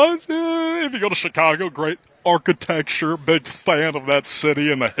 But if you go to Chicago, great architecture, big fan of that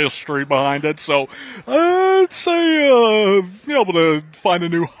city and the history behind it. So I'd say be able to find a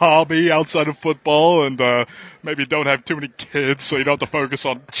new hobby outside of football and maybe don't have too many kids so you don't have to focus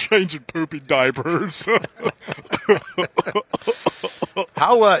on changing poopy diapers.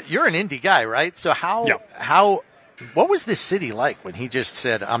 How you're an indie guy, right? So what was this city like when he just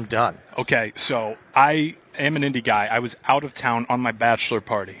said, "I'm done"? Okay, so I am an indie guy. I was out of town on my bachelor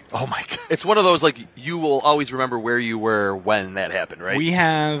party. Oh my god! It's one of those, like, you will always remember where you were when that happened, right?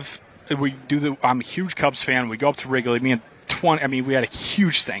 I'm a huge Cubs fan. We go up to Wrigley. We had a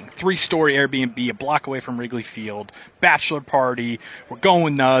huge thing. 3-story Airbnb, a block away from Wrigley Field. Bachelor party. We're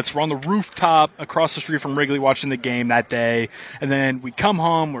going nuts. We're on the rooftop across the street from Wrigley watching the game that day. And then we come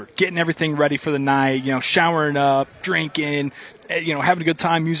home. We're getting everything ready for the night, showering up, drinking, having a good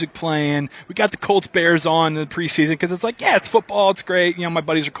time, music playing. We got the Colts Bears on in the preseason because it's like, yeah, it's football. It's great. My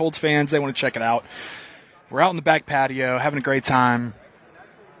buddies are Colts fans. They want to check it out. We're out in the back patio having a great time.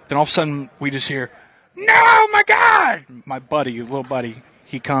 Then all of a sudden we just hear, "No, my God!" My little buddy,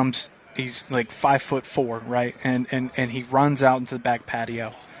 he comes. He's like 5'4", right? And he runs out into the back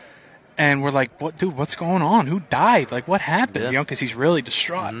patio. And we're like, "What, dude? What's going on? Who died? Like, what happened?" Yeah. Because he's really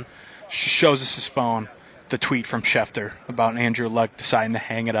distraught. Mm-hmm. Shows us his phone, the tweet from Schefter about Andrew Luck deciding to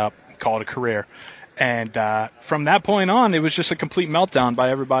hang it up, and call it a career. And from that point on, it was just a complete meltdown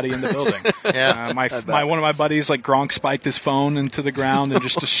by everybody in the building. Yeah, one of my buddies, like Gronk, spiked his phone into the ground and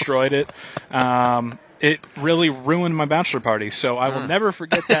just destroyed it. It really ruined my bachelor party. So I will never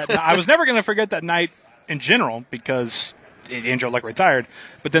forget that. I was never going to forget that night in general because Andrew Luck retired.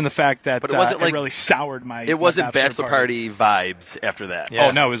 But then the fact that it really soured my. It wasn't bachelor party vibes after that. Yeah.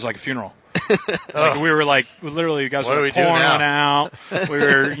 Oh no, it was like a funeral. We were like, literally, you guys were pouring one out. We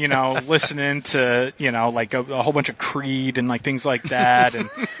were, listening to, like a whole bunch of Creed and like things like that,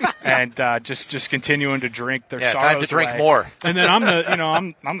 and just continuing to drink their sorrows time to drink more. And then I'm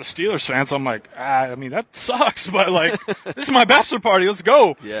the Steelers fan, so I'm like, I mean that sucks, but like this is my bachelor party, let's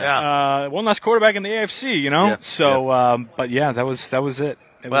go. Yeah. One last quarterback in the AFC, Yeah. So, but yeah, that was it.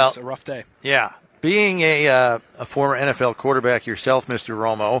 It was a rough day. Yeah, being a former NFL quarterback yourself, Mr.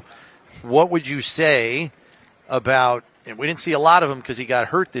 Romo. What would you say about, and we didn't see a lot of him because he got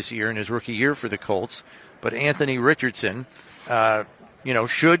hurt this year in his rookie year for the Colts, but Anthony Richardson,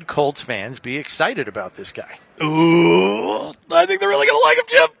 should Colts fans be excited about this guy? Ooh, I think they're really going to like him,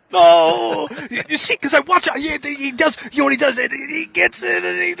 Jim. Oh, you see, because I watch, he does, what he does, he gets it,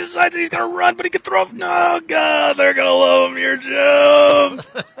 and he decides that he's going to run, but he can throw. No, God, they're going to love him here, Jim.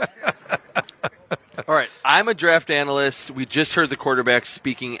 All right, I'm a draft analyst. We just heard the quarterback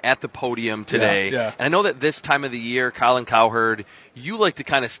speaking at the podium today. Yeah. And I know that this time of the year, Colin Cowherd, you like to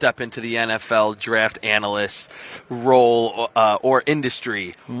kind of step into the NFL draft analyst role or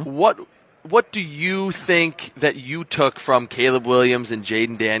industry. Mm-hmm. What do you think that you took from Caleb Williams and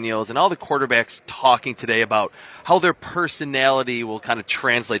Jaden Daniels and all the quarterbacks talking today about how their personality will kind of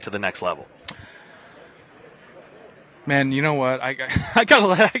translate to the next level? Man, you know what? I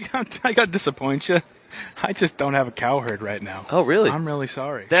gotta disappoint you. I just don't have a Cowherd right now. Oh, really? I'm really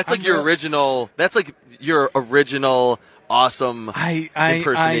sorry. That's like your original awesome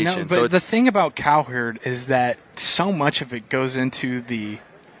impersonation. I know, but the thing about Cowherd is that so much of it goes into the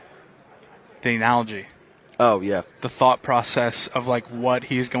analogy. Oh, yeah. The thought process of like what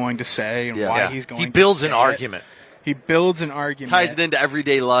he's going to say and why he's going to say it. He builds an argument. He builds an argument. Ties it into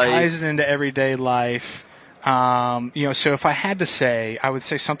everyday life. So if I had to say, I would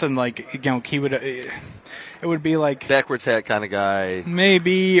say something like, he would. It would be like backwards hat kind of guy,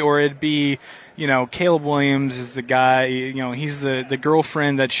 maybe, or it'd be. Caleb Williams is the guy, he's the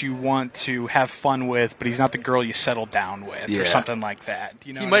girlfriend that you want to have fun with, but he's not the girl you settle down with or something like that.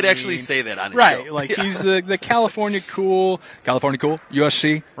 He might actually say that on his show. Right, like he's the California cool,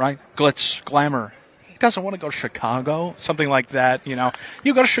 USC, right? Glitz, glamour. He doesn't want to go to Chicago, something like that. You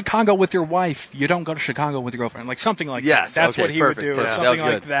go to Chicago with your wife. You don't go to Chicago with your girlfriend, like something like that. That's what he would do, or something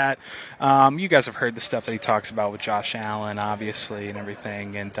like that. You guys have heard the stuff that he talks about with Josh Allen, obviously, and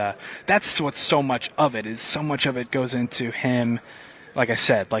everything. And that's what's so much of it is. So much of it goes into him. Like I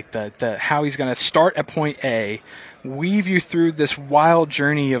said, like the how he's going to start at point A, weave you through this wild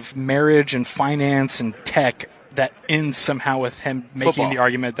journey of marriage and finance and tech. That ends somehow with him making the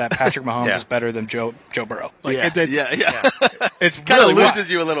argument that Patrick Mahomes is better than Joe Burrow. Like, it's kind really of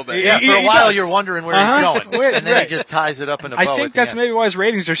loses you a little bit. Yeah, for a while you're wondering where he's going, and then he just ties it up in a bow. I think that's maybe why his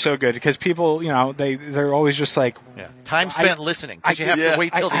ratings are so good because people, they're always just like time spent listening. Because you have to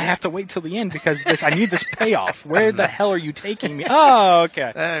wait till the end. I have to wait till the end because I need this payoff. Where the hell are you taking me? Oh,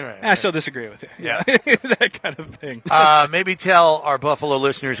 okay. I still disagree with you. Yeah, that kind of thing. Maybe tell our Buffalo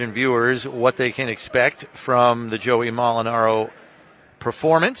listeners and viewers what they can expect from the Joey Mulinaro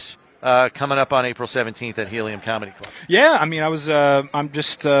performance coming up on April 17th at Helium Comedy Club. Yeah, I mean, I'm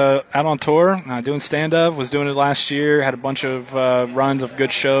just out on tour, doing stand-up. Was doing it last year. Had a bunch of runs of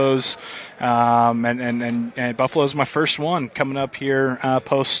good shows, and Buffalo's my first one coming up here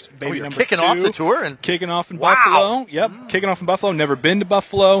post baby number 2. Kicking off the tour and kicking off in Buffalo. Yep, kicking off in Buffalo. Never been to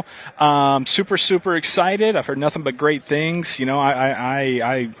Buffalo. Super excited. I've heard nothing but great things.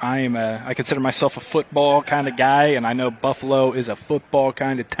 I consider myself a football kind of guy, and I know Buffalo is a football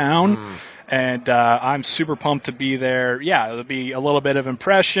kind of town. And I'm super pumped to be there. Yeah, it'll be a little bit of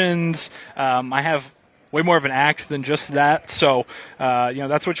impressions. I have way more of an act than just that. So,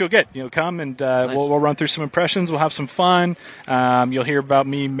 that's what you'll get. Come and nice. we'll run through some impressions. We'll have some fun. You'll hear about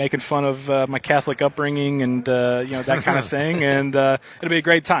me making fun of my Catholic upbringing and, that kind of thing. And it'll be a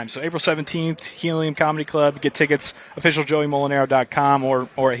great time. So April 17th, Helium Comedy Club. Get tickets, officialjoeymulinaro.com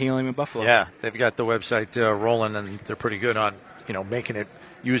or at Helium in Buffalo. Yeah, they've got the website rolling, and they're pretty good on, making it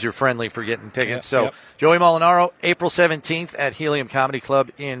user-friendly for getting tickets. Joey Mulinaro, April 17th at Helium Comedy Club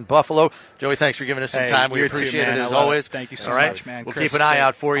in Buffalo. Joey, thanks for giving us some time. We appreciate it as always. Thank you so much, man. We'll keep an eye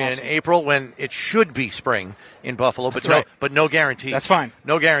out for you in April when it should be spring in Buffalo, but no guarantees. That's fine.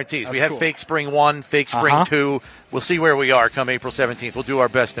 No guarantees. That's we have cool. fake spring 1, fake spring 2. We'll see where we are come April 17th. We'll do our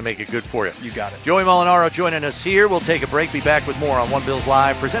best to make it good for you. You got it. Joey Mulinaro joining us here. We'll take a break. Be back with more on One Bills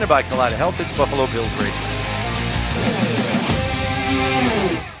Live, presented by Kaleida Health. It's Buffalo Bills Radio.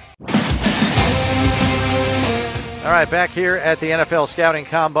 All right, back here at the NFL Scouting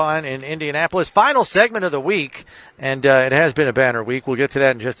Combine in Indianapolis. Final segment of the week, and it has been a banner week. We'll get to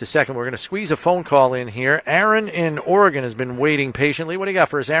that in just a second. We're going to squeeze a phone call in here. Aaron in Oregon has been waiting patiently. What do you got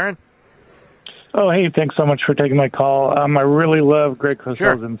for us, Aaron? Oh, hey, thanks so much for taking my call. I really love Greg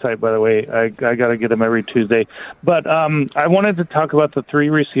Cosell's insight, by the way. I got to get him every Tuesday. But I wanted to talk about the 3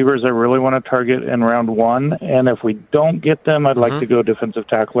 receivers I really want to target in round 1. And if we don't get them, I'd like to go defensive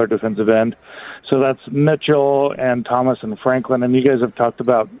tackle or defensive end. So that's Mitchell and Thomas and Franklin. And you guys have talked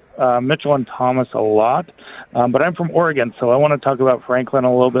about Mitchell and Thomas a lot. But I'm from Oregon, so I want to talk about Franklin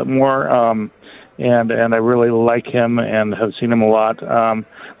a little bit more. And I really like him and have seen him a lot.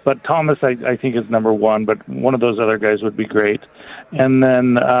 But Thomas, I think, is number 1, but one of those other guys would be great. And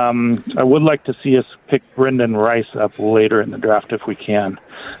then I would like to see us pick Brendan Rice up later in the draft if we can.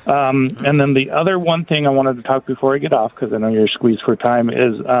 And then the other one thing I wanted to talk before I get off, because I know you're squeezed for time,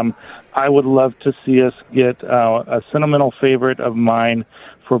 is I would love to see us get a sentimental favorite of mine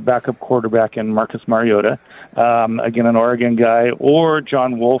for backup quarterback in Marcus Mariota. Again, an Oregon guy, or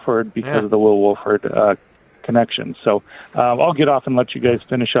John Wolford because of the Will Wolford connection. So I'll get off and let you guys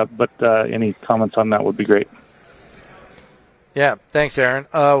finish up, but any comments on that would be great. Yeah, thanks, Aaron.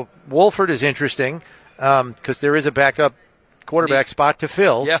 Wolford is interesting because there is a backup quarterback spot to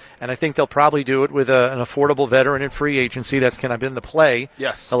fill, and I think they'll probably do it with an affordable veteran in free agency. That's kind of been the play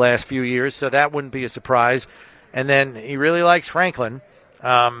the last few years, so that wouldn't be a surprise. And then he really likes Franklin.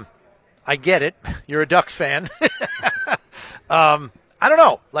 I get it. You're a Ducks fan. I don't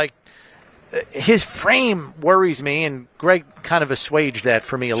know. Like, his frame worries me, and Greg kind of assuaged that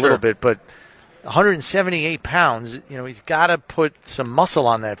for me a little bit, but 178 pounds, he's got to put some muscle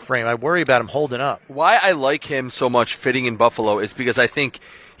on that frame. I worry about him holding up. Why I like him so much fitting in Buffalo is because I think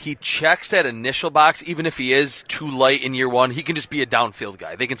he checks that initial box. Even if he is too light in year 1, he can just be a downfield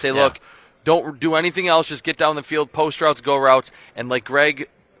guy. They can say, look, don't do anything else, just get down the field, post routes, go routes, and like Greg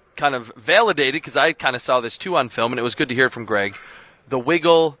kind of validated, because I kind of saw this too on film, and it was good to hear it from Greg. The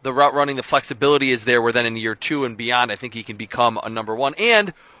wiggle, the route running, the flexibility is there, where then in year 2 and beyond, I think he can become a number one.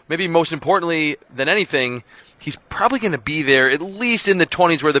 And maybe most importantly than anything, he's probably going to be there at least in the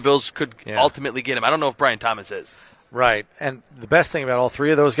 20s where the Bills could ultimately get him. I don't know if Brian Thomas is. Right. And the best thing about all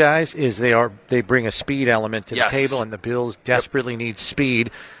three of those guys is they bring a speed element to the table, and the Bills desperately need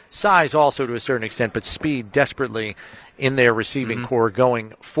speed. Size also to a certain extent, but speed desperately in their receiving core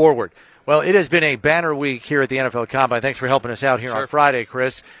going forward. Well, it has been a banner week here at the NFL Combine. Thanks for helping us out here on Friday,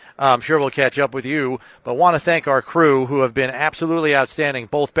 Chris. I'm sure we'll catch up with you, but want to thank our crew who have been absolutely outstanding,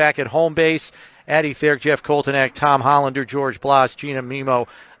 both back at home base, Addie Thierk, Jeff Coltonak, Tom Hollander, George Blas, Gina Mimo,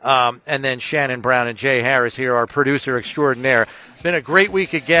 and then Shannon Brown and Jay Harris here, our producer extraordinaire. Been a great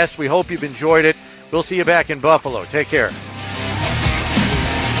week of guests. We hope you've enjoyed it. We'll see you back in Buffalo. Take care.